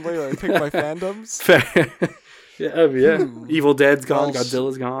my family or I pick my fandoms. Fair. yeah. Hmm. Evil Dead's gone, Well,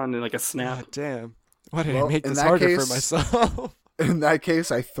 Godzilla's gone, and like a snap. God damn! Why did Well, I make in this that harder for case- myself? In that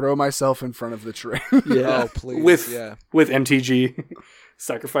case, I throw myself in front of the train. Yeah. Oh please, With yeah. with MTG.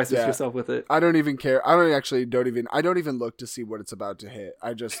 Sacrifices Yeah. yourself with it. I don't even care. I don't even look to see what it's about to hit.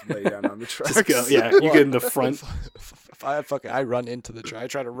 I just lay down on the tracks. Just go. Yeah, you get in the front. If I run into the train. I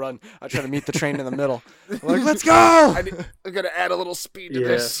try to meet the train in the middle. I'm like, let's go! I'm gonna add a little speed to Yeah.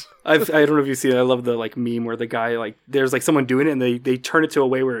 this. I don't know if you see it. I love the like meme where the guy like there's like someone doing it and they turn it to a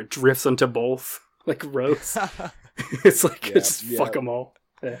way where it drifts onto both like rows. It's like Yeah, just yeah. fuck them all.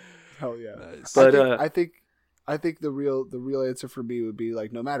 Yeah. Hell yeah. Nice. But I think the real answer for me would be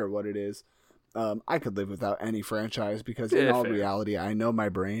like no matter what it is, I could live without any franchise because in Yeah, all fair. reality, I know my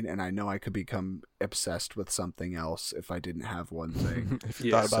brain and I know I could become obsessed with something else if I didn't have one thing. If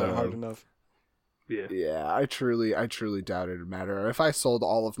you Yeah, thought about it so- hard enough. yeah. Yeah, I truly doubt it'd matter. If I sold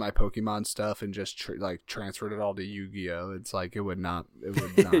all of my Pokemon stuff and just transferred it all to Yu-Gi-Oh, it's like it would not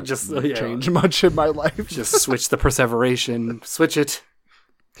Just, change much in my life. Just switch the perseveration. Switch it.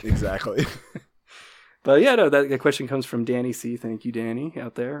 exactly. But yeah, no, that question comes from Danny C. Thank you, Danny,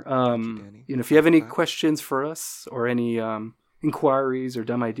 out there. Danny. If you have any Wow. questions for us or any inquiries or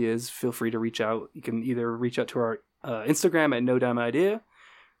dumb ideas, feel free to reach out. You can either reach out to our Instagram at nodumbidea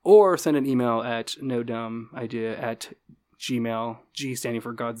or send an email at nodumbidea@gmail. G standing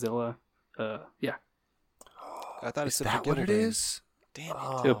for Godzilla. Yeah, I thought it Is said that what it Gibbledang. is? Damn it!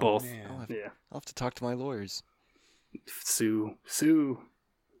 Oh, Yeah, both. man. yeah. I'll have to talk to my lawyers. Sue.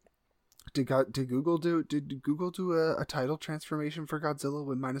 Did Google do a title transformation for Godzilla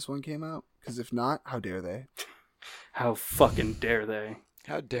when -1 came out? Because if not, how dare they? How fucking dare they?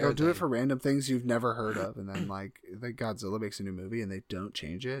 How dare They'll do they? it for random things you've never heard of, and then like Godzilla makes a new movie and they don't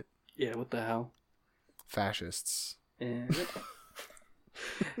change it. Yeah, what the hell? Fascists. And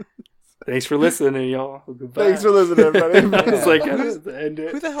thanks for listening, y'all. Goodbye. Thanks for listening, everybody. I was like, how does it end Who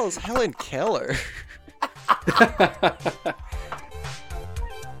it? the hell is Helen Keller?